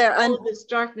still there. All of this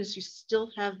darkness, you still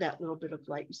have that little bit of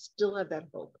light. You still have that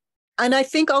hope. And I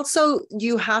think also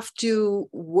you have to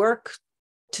work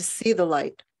to see the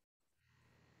light.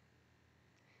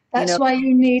 That's why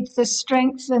you need the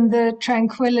strength and the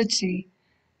tranquility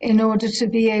in order to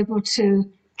be able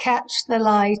to catch the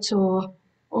light or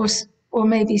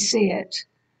maybe see it.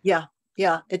 Yeah.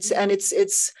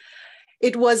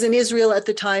 It was in Israel at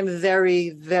the time very,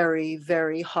 very,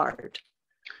 very hard.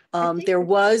 There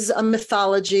was a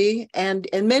mythology, and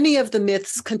many of the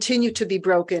myths continue to be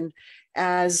broken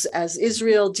as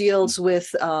Israel deals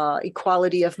with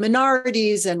equality of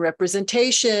minorities and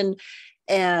representation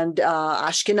and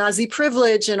Ashkenazi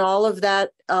privilege and all of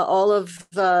that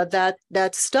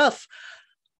stuff.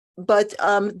 But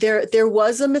there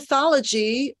was a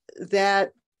mythology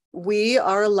that we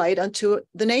are a light unto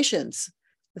the nations,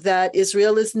 that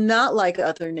Israel is not like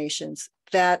other nations,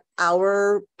 that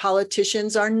our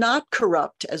politicians are not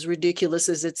corrupt, as ridiculous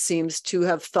as it seems to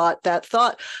have thought that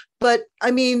thought. But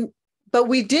I mean, but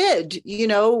we did,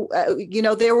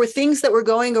 there were things that were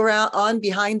going on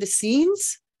behind the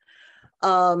scenes.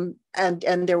 And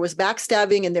there was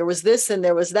backstabbing, and there was this, and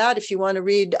there was that. If you want to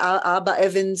read Abba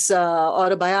Evan's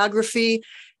autobiography,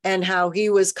 and how he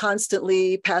was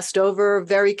constantly passed over,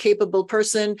 very capable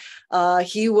person.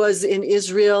 He was in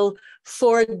Israel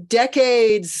for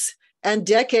decades and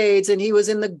decades, and he was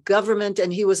in the government,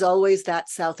 and he was always that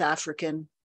South African.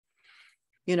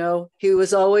 He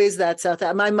was always that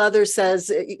My mother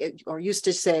says, or used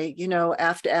to say,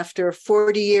 after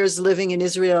 40 years living in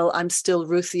Israel, I'm still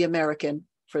Ruth the American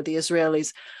for the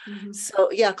Israelis. Mm-hmm.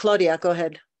 So yeah, Claudia, go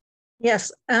ahead.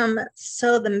 Yes.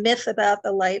 So the myth about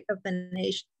the light of the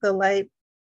nation, the light,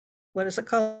 what is it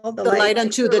called? The light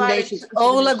unto the nations.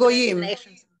 Ola Goyim.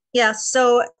 Yeah,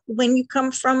 so when you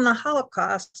come from the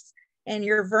Holocaust and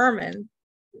you're vermin,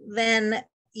 then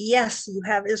yes, you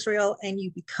have Israel and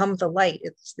you become the light.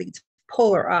 It's the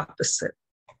polar opposite.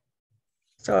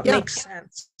 So it makes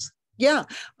sense. Yeah,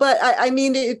 but I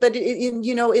mean,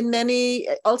 in many,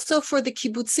 also for the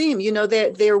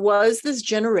kibbutzim, there was this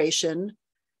generation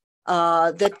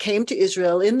that came to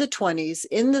Israel in the 20s,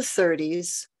 in the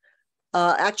 30s,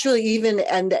 actually even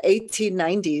in the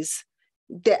 1890s,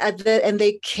 and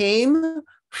they came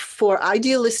for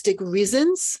idealistic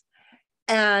reasons.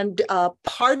 And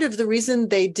part of the reason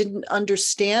they didn't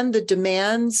understand the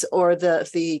demands or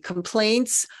the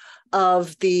complaints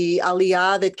of the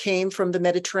aliyah that came from the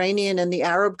Mediterranean and the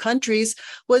Arab countries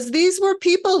was these were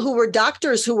people who were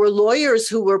doctors, who were lawyers,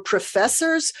 who were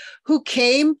professors, who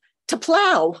came to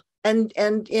plow. And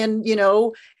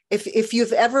if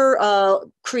you've ever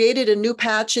created a new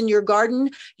patch in your garden,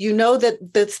 you know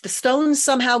that the stones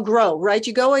somehow grow, right?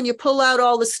 You go and you pull out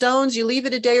all the stones, you leave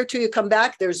it a day or two, you come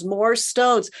back, there's more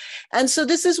stones. And so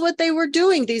this is what they were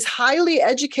doing. These highly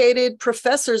educated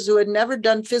professors who had never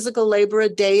done physical labor a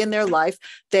day in their life,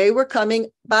 they were coming,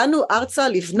 Banu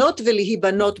arza livnot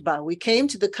v'lihibanot ba. We came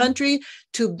to the country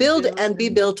to build and be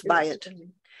built by it.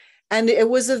 And it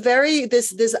was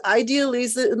this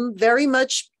idealism very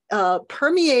much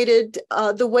permeated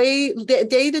the way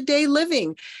day-to-day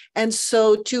living. And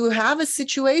so to have a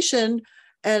situation,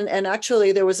 and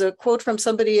actually there was a quote from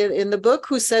somebody in the book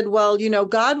who said, well,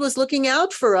 God was looking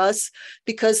out for us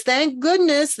because thank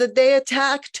goodness that they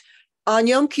attacked on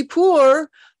Yom Kippur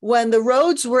when the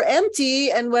roads were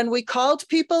empty, and when we called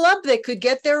people up, they could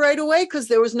get there right away because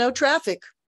there was no traffic.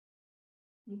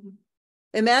 Mm-hmm.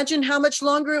 Imagine how much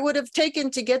longer it would have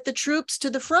taken to get the troops to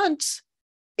the front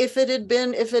if it had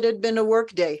been a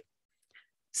work day.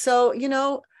 So,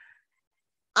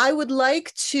 I would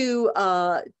like to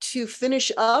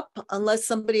finish up unless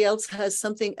somebody else has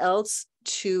something else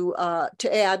to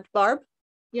add. Barb?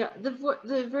 Yeah,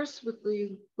 the verse with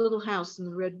the little house and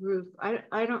the red roof,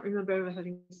 I don't remember ever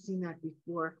having seen that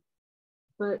before,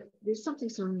 but there's something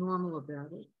so normal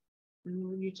about it. And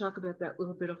when you talk about that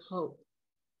little bit of hope,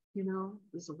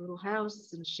 there's a little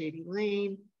house in a shady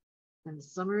lane, and the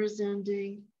summer is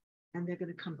ending, and they're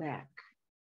going to come back.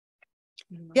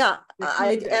 Yeah,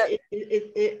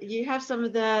 you have some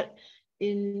of that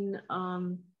in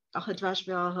Hadvash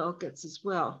Ve'al as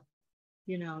well.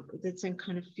 That same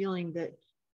kind of feeling that,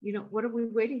 what are we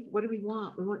waiting? What do we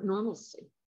want? We want normalcy.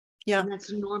 Yeah, and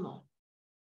that's normal.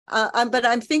 But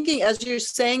I'm thinking, as you're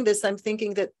saying this, I'm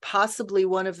thinking that possibly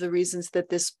one of the reasons that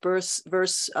this verse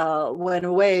went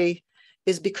away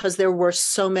is because there were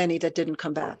so many that didn't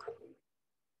come back.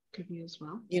 Could be as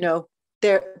well.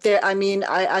 I mean,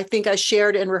 I think I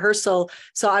shared in rehearsal.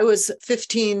 So I was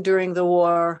 15 during the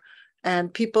war,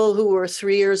 and people who were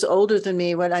 3 years older than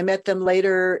me, when I met them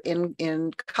later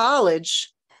in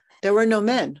college, there were no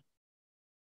men.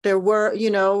 There were,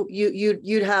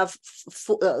 you'd have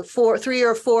 3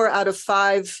 or 4 out of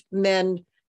 5 men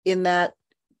in that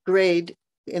grade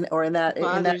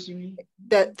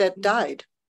that died.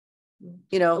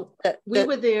 We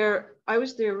were there. I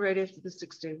was there right after the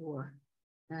 6-day war,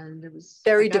 and it was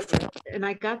very different. And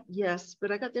I got there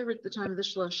at the time of the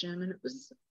Shloshim, and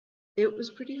it was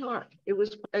pretty hard. It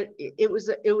was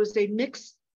a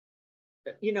mix,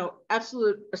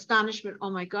 absolute astonishment. Oh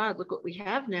my God, look what we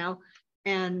have now.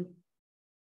 And,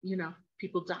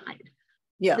 people died.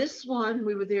 Yeah. This one,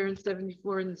 we were there in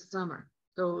 74 in the summer.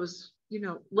 So it was,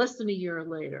 less than a year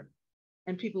later.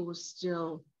 And people were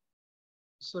still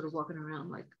sort of walking around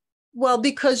like. Well,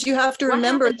 because you have to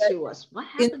remember what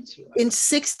happened to us? In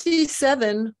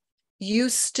 67, you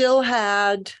still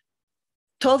had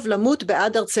Tov lamut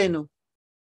be'ad artzenu.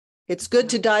 It's good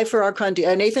to die for our country.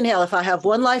 And Nathan Hale, if I have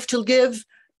one life to give,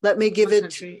 let me give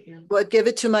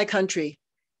it to my country.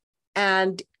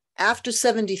 And after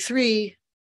 73,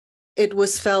 it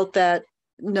was felt that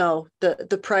no,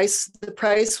 the price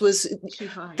was too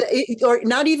high. Or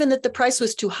not even that the price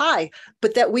was too high,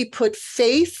 but that we put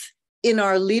faith in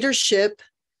our leadership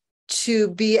to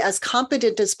be as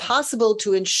competent as possible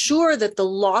to ensure that the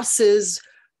losses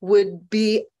would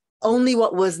be only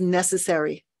what was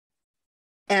necessary.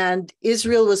 And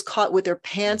Israel was caught with their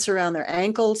pants around their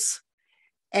ankles.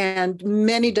 And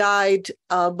many died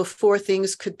before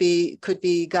things could be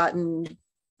gotten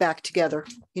back together.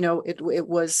 It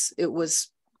was,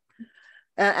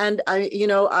 and I,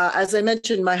 as I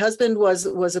mentioned, my husband was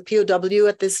a POW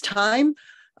at this time.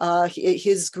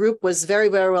 His group was very,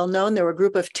 very well known. There were a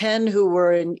group of 10 who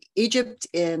were in Egypt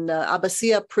in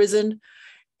Abbasiyah prison,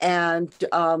 and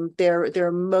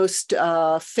they're most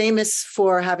famous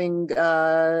for having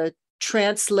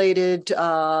translated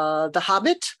The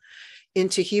Hobbit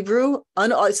into Hebrew.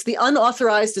 It's the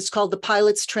unauthorized. It's called the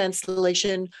Pilot's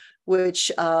Translation,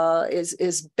 which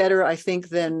is better, I think,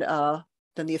 than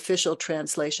the official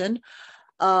translation.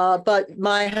 But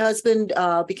my husband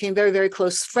became very, very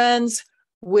close friends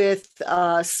with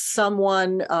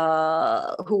someone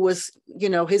who was,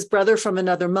 his brother from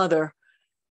another mother,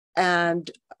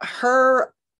 and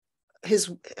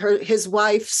his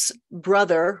wife's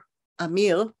brother,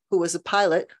 Amir, who was a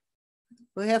pilot.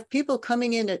 We have people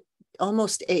coming in at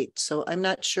almost 8, so I'm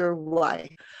not sure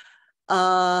why.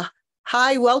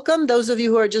 Hi, welcome. Those of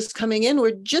you who are just coming in,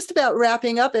 we're just about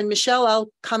wrapping up. And Michelle,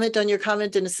 I'll comment on your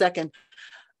comment in a second.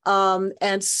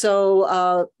 And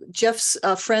so Jeff's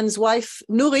friend's wife,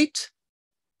 Nurit,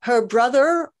 her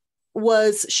brother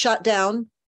was shot down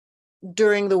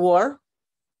during the war.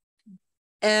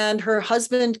 And her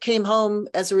husband came home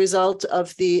as a result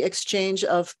of the exchange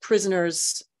of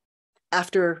prisoners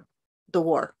after the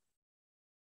war.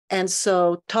 And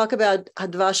so talk about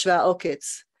Hadvash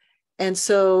Va'oketz. And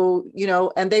so,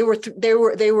 and they were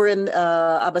in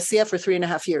Abbasiyah for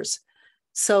 3.5 years.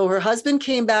 So her husband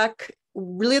came back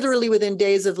literally within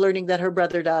days of learning that her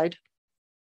brother died.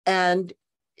 And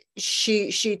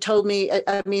she told me,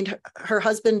 her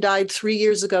husband died 3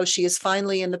 years ago. She has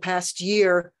finally, in the past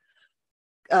year,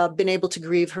 been able to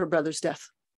grieve her brother's death.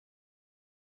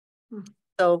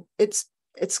 So it's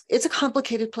a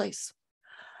complicated place.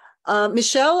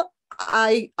 Michelle,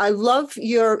 I love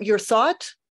your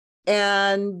thought,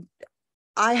 and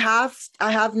I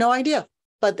have no idea,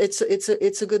 but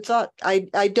it's a good thought.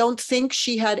 I don't think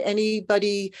she had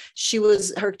anybody.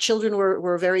 Her children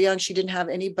were very young. She didn't have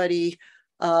anybody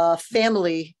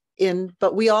family in,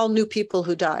 but we all knew people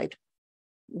who died,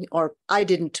 or I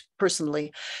didn't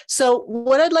personally. So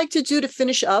what I'd like to do to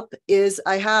finish up is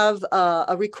I have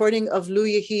a recording of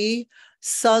Yehi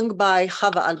sung by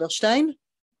Chava Alberstein.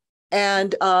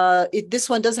 And this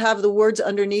one does have the words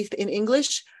underneath in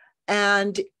English,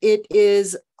 and it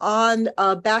is on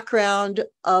a background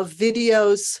of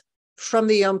videos from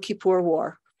the Yom Kippur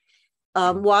War.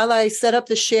 While I set up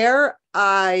the share,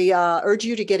 I urge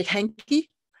you to get a hanky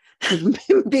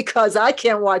because I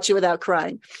can't watch it without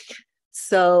crying.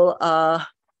 So,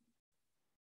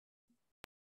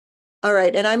 all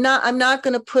right, and I'm not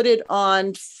going to put it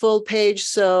on full page.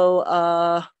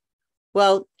 So,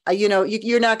 well,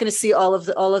 you're not going to see all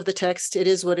of the text. It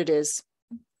is what it is.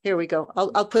 Here we go.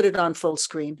 I'll put it on full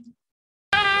screen.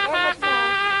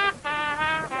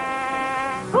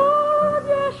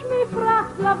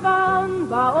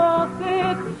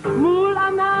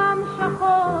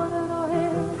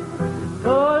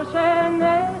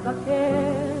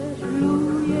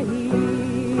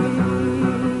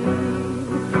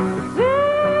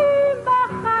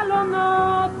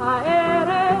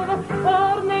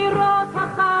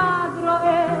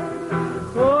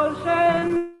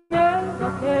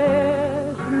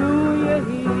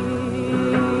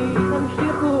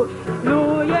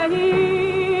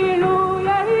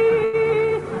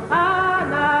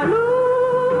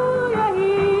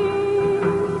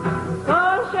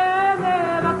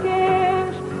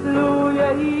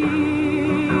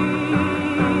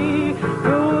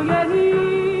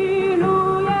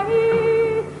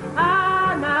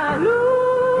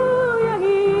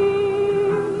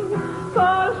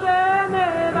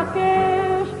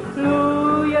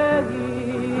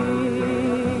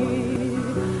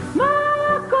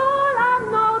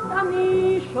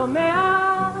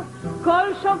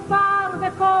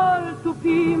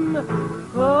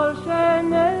 כל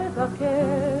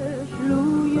שנבקש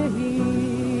לו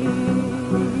יהי,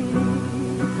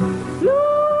 לו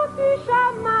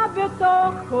תשמע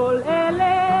בתוך כל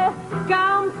אלה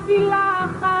גם תפילה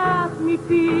אחת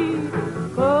מפי,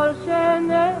 כל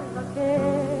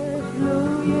שנבקש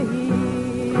לו יהי,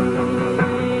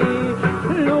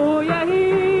 לו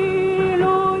יהי,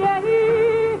 לו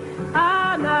יהי,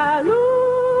 אנא לו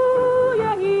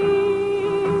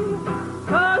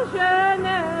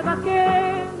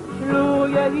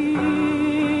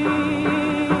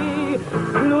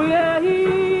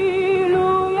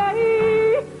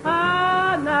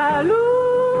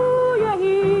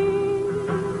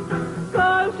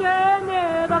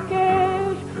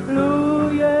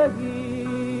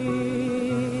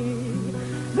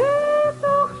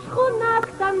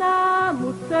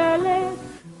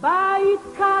בית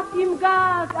קט עם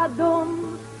גג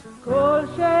אדום, כל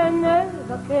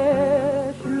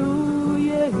שנבקש לו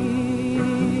יהי.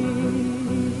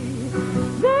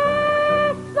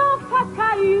 בסוף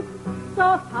הקיץ,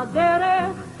 סוף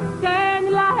הדרך, תן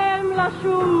להם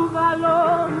לשוב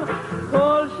אלון,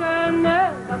 כל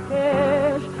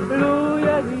שנבקש לו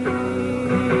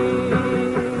יהי.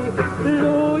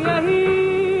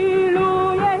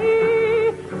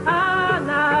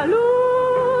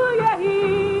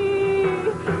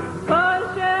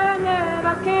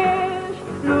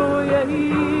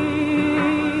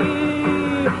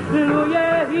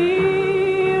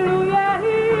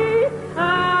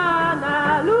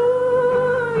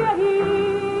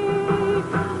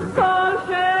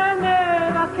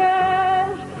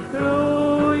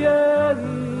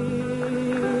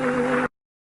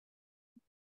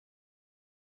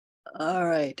 All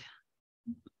right.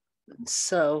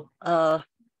 So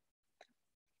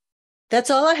that's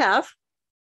all I have.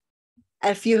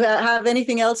 If you have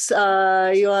anything else,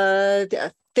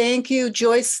 thank you,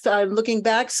 Joyce. I'm looking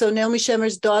back. So Naomi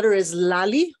Shemer's daughter is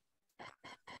Lali,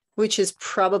 which is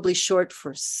probably short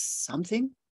for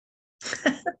something.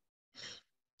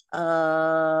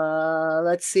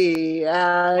 Let's see.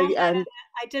 And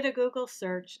I did a Google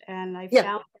search and I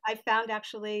found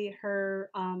actually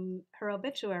her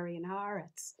obituary in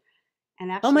Haaretz.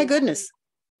 And actually, oh my goodness.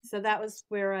 So that was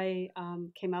where I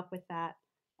came up with that,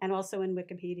 and also in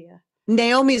Wikipedia.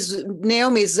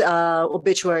 Naomi's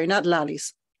obituary, not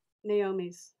Lali's.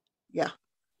 Naomi's. Yeah.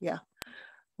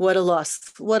 What a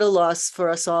loss for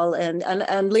us all.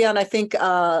 And Leon, I think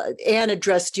Anne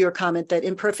addressed your comment that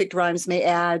imperfect rhymes may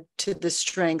add to the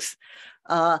strength.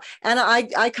 And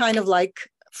I kind of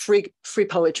like free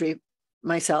poetry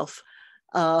myself.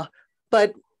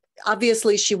 But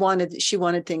obviously she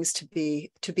wanted things to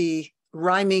be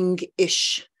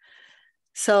rhyming-ish.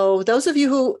 So those of you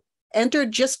who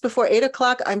entered just before 8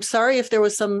 o'clock, I'm sorry if there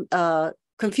was some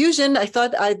confusion. I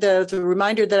thought the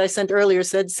reminder that I sent earlier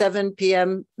said 7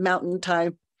 p.m. Mountain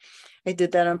Time. I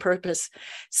did that on purpose.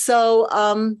 So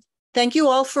thank you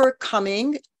all for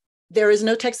coming. There is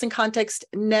no text and context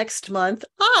next month.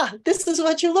 This is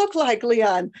what you look like,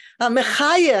 Leon.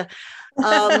 Mechaya.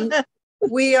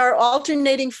 We are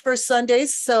alternating for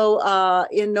Sundays. So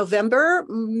in November,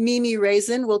 Mimi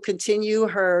Raisin will continue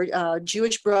her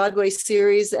Jewish Broadway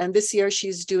series. And this year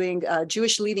she's doing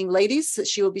Jewish Leading Ladies.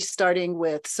 She will be starting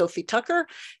with Sophie Tucker.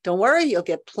 Don't worry, you'll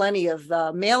get plenty of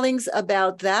mailings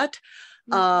about that.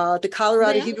 The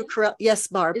Colorado Hebrew Chorale. Yes,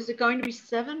 Barb. Is it going to be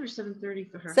 7 or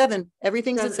 7:30 for her? 7.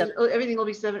 Everything's at 7. Oh, everything will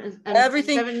be 7. And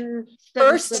Everything.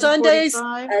 First Sundays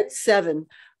at 7.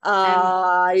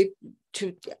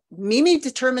 Mimi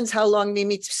determines how long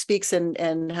Mimi speaks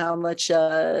and how much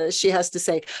she has to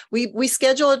say. We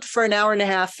schedule it for an hour and a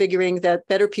half, figuring that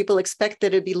better people expect that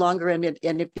it'd be longer and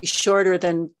it'd be shorter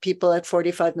than people at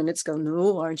 45 minutes go,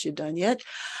 no, aren't you done yet?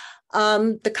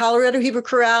 The Colorado Hebrew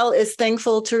Chorale is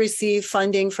thankful to receive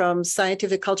funding from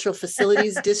Scientific Cultural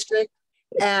Facilities District.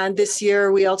 And this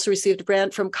year we also received a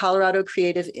grant from Colorado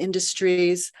Creative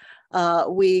Industries.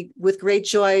 We, with great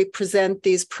joy, present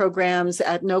these programs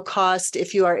at no cost.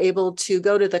 If you are able to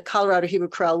go to the Colorado Hebrew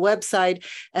Chorale website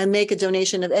and make a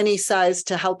donation of any size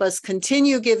to help us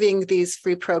continue giving these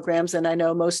free programs, and I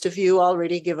know most of you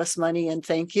already give us money, and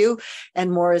thank you,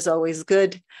 and more is always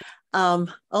good. Oh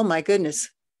my goodness.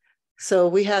 So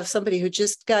we have somebody who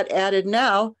just got added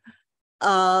now.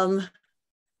 And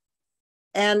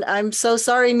I'm so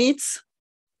sorry, Neets.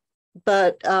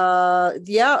 But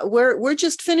yeah, we're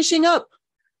just finishing up.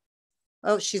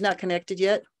 Oh, she's not connected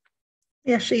yet.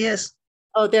 Yeah, she is.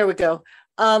 Oh, there we go.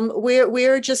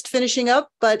 We're just finishing up,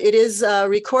 but it is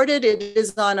recorded. It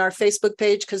is on our Facebook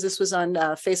page because this was on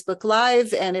Facebook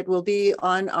Live, and it will be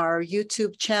on our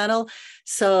YouTube channel.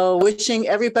 So wishing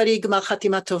everybody Gmar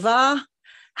Chatima Tova.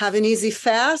 Have an easy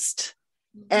fast.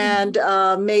 And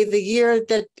may the year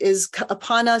that is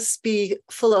upon us be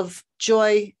full of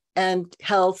joy and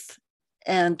health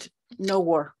and no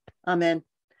war. Amen.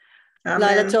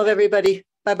 Laila Tov, everybody.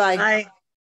 Bye-bye. Bye.